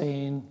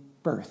sustain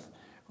birth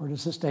or to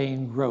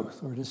sustain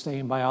growth or to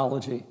sustain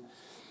biology.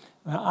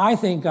 I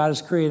think God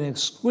has created an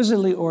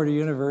exquisitely ordered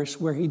universe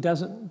where he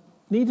doesn't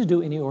need to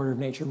do any order of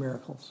nature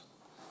miracles.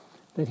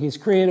 That he's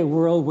created a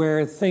world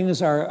where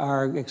things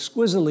are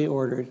exquisitely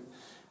ordered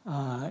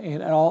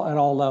at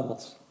all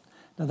levels.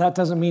 Now that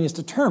doesn't mean it's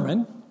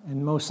determined,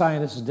 and most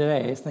scientists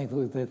today think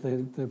that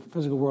the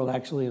physical world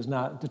actually is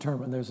not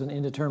determined. There's an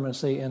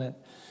indeterminacy in it.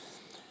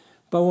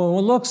 But when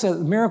one looks at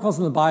miracles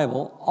in the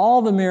Bible,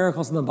 all the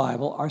miracles in the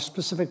Bible are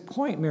specific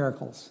point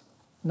miracles.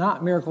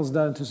 Not miracles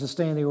done to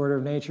sustain the order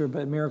of nature,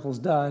 but miracles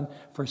done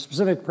for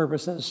specific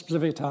purposes,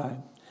 specific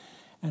time.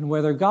 And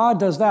whether God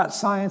does that,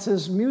 science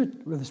is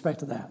mute with respect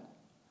to that.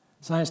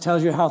 Science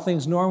tells you how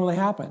things normally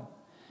happen.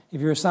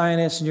 If you're a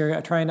scientist and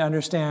you're trying to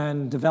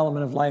understand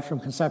development of life from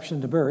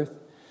conception to birth,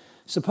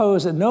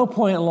 suppose at no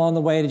point along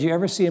the way did you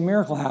ever see a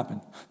miracle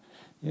happen.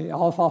 It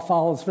all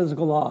follows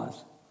physical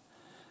laws.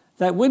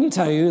 That wouldn't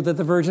tell you that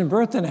the virgin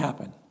birth didn't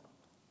happen.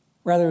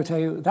 Rather, it would tell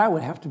you that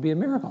would have to be a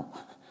miracle.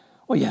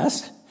 Well,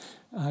 yes,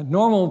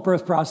 normal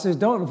birth processes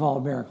don't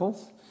involve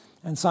miracles.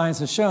 And science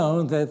has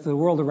shown that the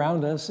world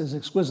around us is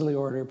exquisitely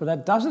ordered, but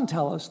that doesn't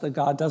tell us that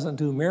God doesn't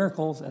do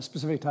miracles at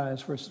specific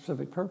times for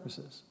specific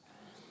purposes.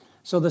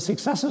 So the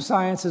success of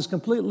science is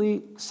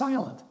completely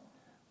silent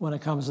when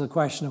it comes to the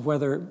question of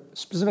whether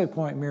specific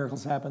point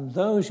miracles happen.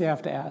 Those you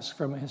have to ask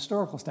from a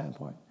historical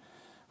standpoint,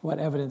 what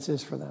evidence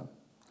is for them.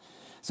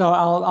 So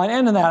I'll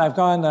end on that. I've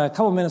gone a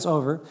couple minutes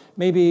over.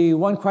 Maybe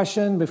one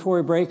question before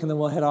we break, and then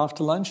we'll head off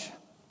to lunch.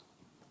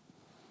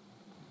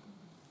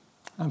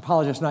 I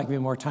apologize for not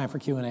giving more time for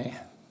Q&A. I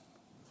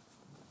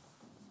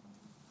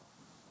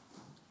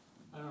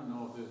don't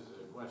know if this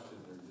is a question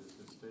or just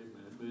a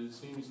statement, but it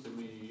seems to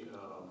me,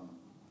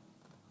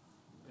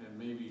 and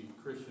maybe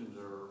Christians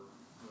are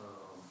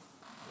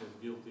as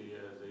guilty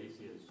as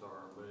atheists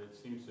are, but it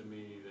seems to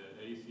me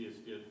that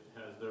atheists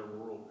has their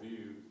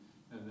worldview,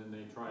 and then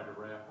they try to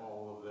wrap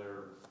all of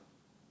their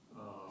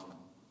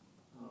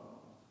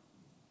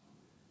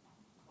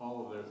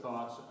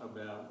thoughts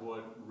about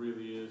what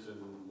really is and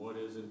what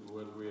isn't,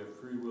 whether we have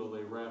free will,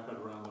 they wrap it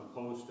around the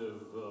post of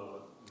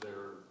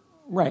their...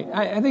 Right.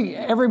 I think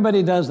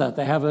everybody does that.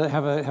 They have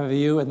a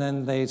view, and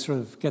then they sort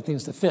of get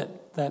things to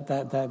fit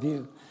that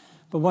view.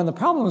 But one of the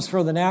problems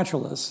for the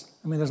naturalists,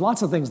 I mean, there's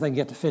lots of things they can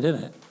get to fit in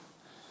it.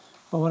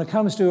 But when it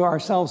comes to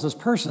ourselves as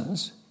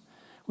persons,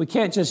 we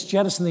can't just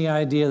jettison the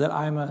idea that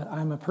I'm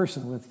a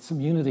person with some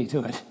unity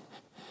to it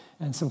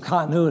and some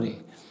continuity,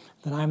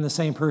 that I'm the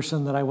same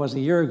person that I was a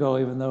year ago,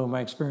 even though my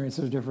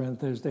experiences are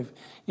different.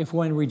 If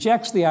one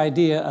rejects the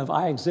idea of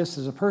I exist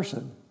as a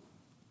person,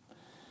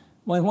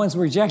 when one's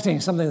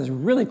rejecting something that's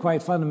really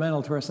quite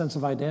fundamental to our sense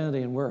of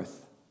identity and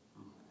worth.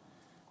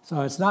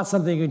 So it's not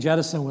something you can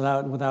jettison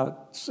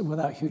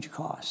without huge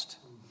cost.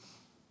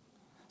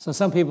 So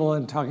some people,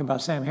 in talking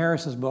about Sam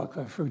Harris's book,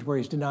 where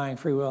he's denying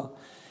free will,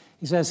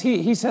 he says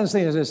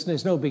things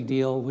it's no big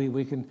deal.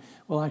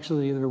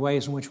 Actually, there are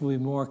ways in which we'll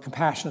be more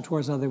compassionate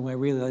towards others when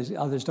we realize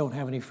others don't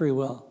have any free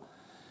will.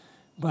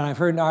 But I've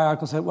heard an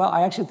article say, well,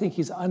 I actually think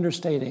he's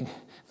understating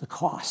the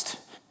cost,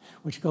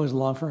 which goes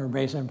along for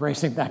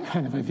embracing that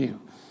kind of a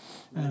view.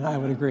 And I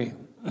would agree.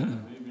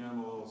 Maybe I'm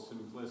a little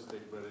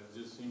simplistic, but it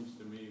just seems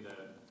to me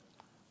that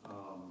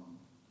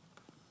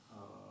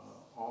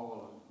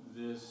all of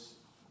this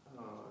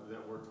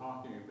that we're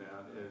talking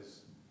about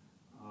is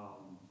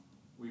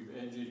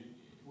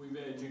we've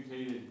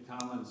educated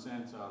common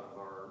sense out of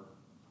our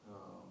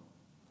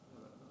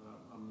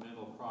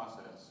mental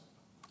process.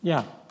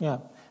 Yeah.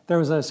 There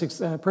was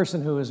a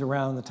person who was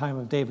around the time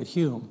of David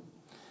Hume,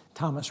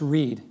 Thomas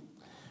Reid,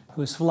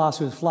 whose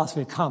philosophy was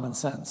philosophy of common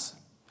sense.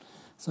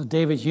 So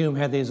David Hume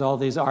had all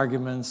these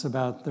arguments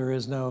about there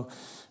is no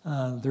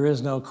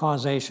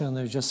causation,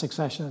 there's just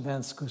succession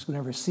events because we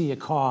never see a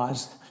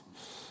cause.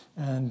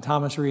 And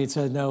Thomas Reid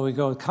said, no, we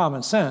go with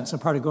common sense.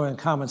 And part of going with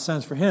common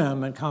sense for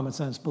him and common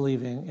sense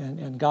believing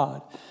in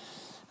God.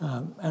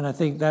 And I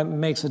think that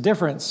makes a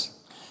difference.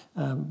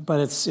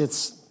 But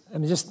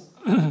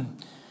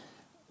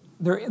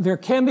there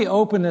can be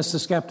openness to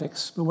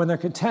skeptics, but when they're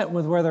content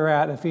with where they're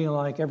at and feeling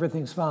like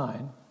everything's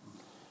fine,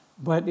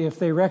 but if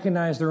they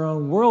recognize their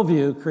own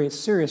worldview creates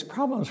serious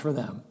problems for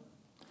them,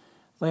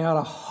 they ought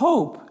to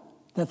hope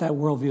that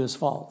worldview is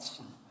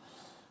false.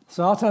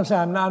 So I'll tell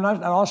them, I'm not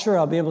at all sure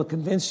I'll be able to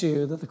convince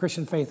you that the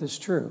Christian faith is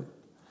true.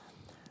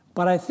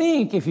 But I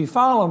think if you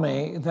follow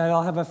me, that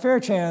I'll have a fair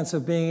chance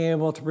of being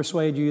able to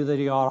persuade you that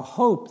you ought to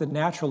hope that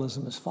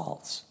naturalism is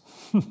false.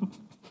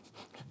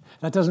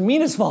 That doesn't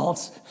mean it's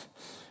false,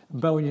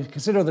 but when you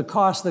consider the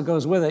cost that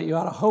goes with it, you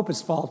ought to hope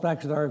it's false, but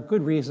actually there are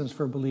good reasons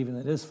for believing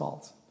that it is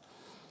false.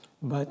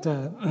 But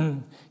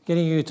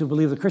getting you to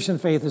believe the Christian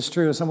faith is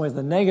true, in some ways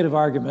the negative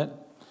argument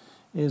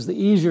is the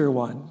easier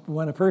one.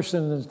 When a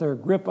person is their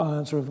grip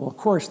on sort of, well, of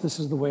course this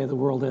is the way the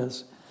world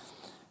is.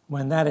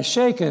 When that is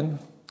shaken,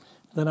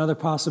 then other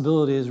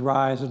possibilities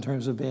rise in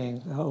terms of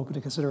being open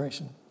to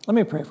consideration. Let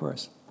me pray for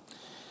us.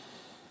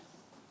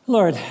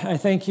 Lord, I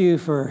thank you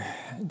for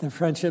the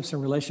friendships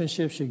and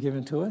relationships you've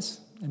given to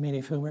us, and many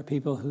of whom are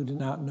people who do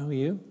not know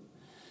you.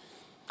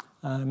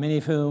 Many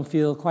of whom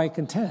feel quite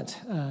content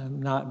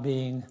not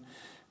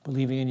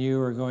believing in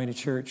you or going to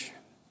church.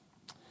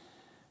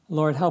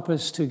 Lord, help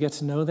us to get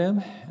to know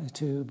them,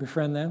 to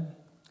befriend them,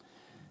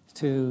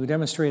 to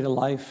demonstrate a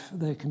life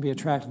that can be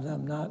attractive to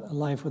them, not a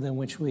life within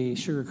which we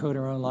sugarcoat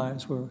our own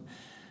lives.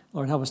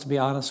 Lord, help us to be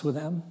honest with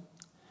them.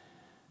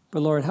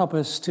 But Lord, help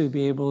us to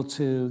be able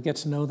to get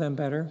to know them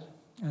better.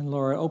 And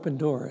Lord, open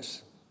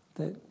doors,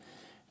 that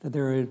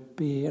there would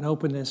be an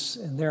openness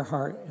in their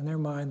heart, in their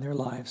mind, their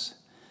lives,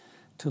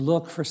 to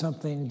look for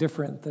something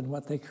different than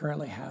what they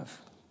currently have.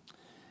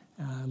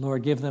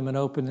 Lord, give them an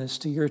openness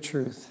to your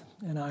truth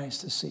and eyes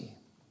to see.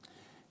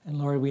 And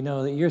Lord, we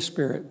know that your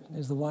Spirit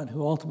is the one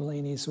who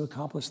ultimately needs to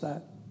accomplish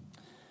that.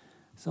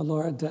 So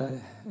Lord,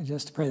 I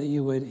just pray that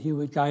you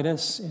would guide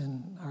us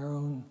in our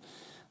own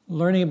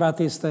learning about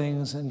these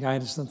things and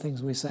guide us in the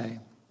things we say.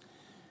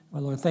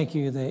 Well, Lord, thank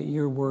you that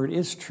your word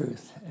is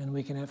truth and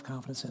we can have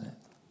confidence in it.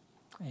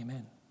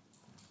 Amen.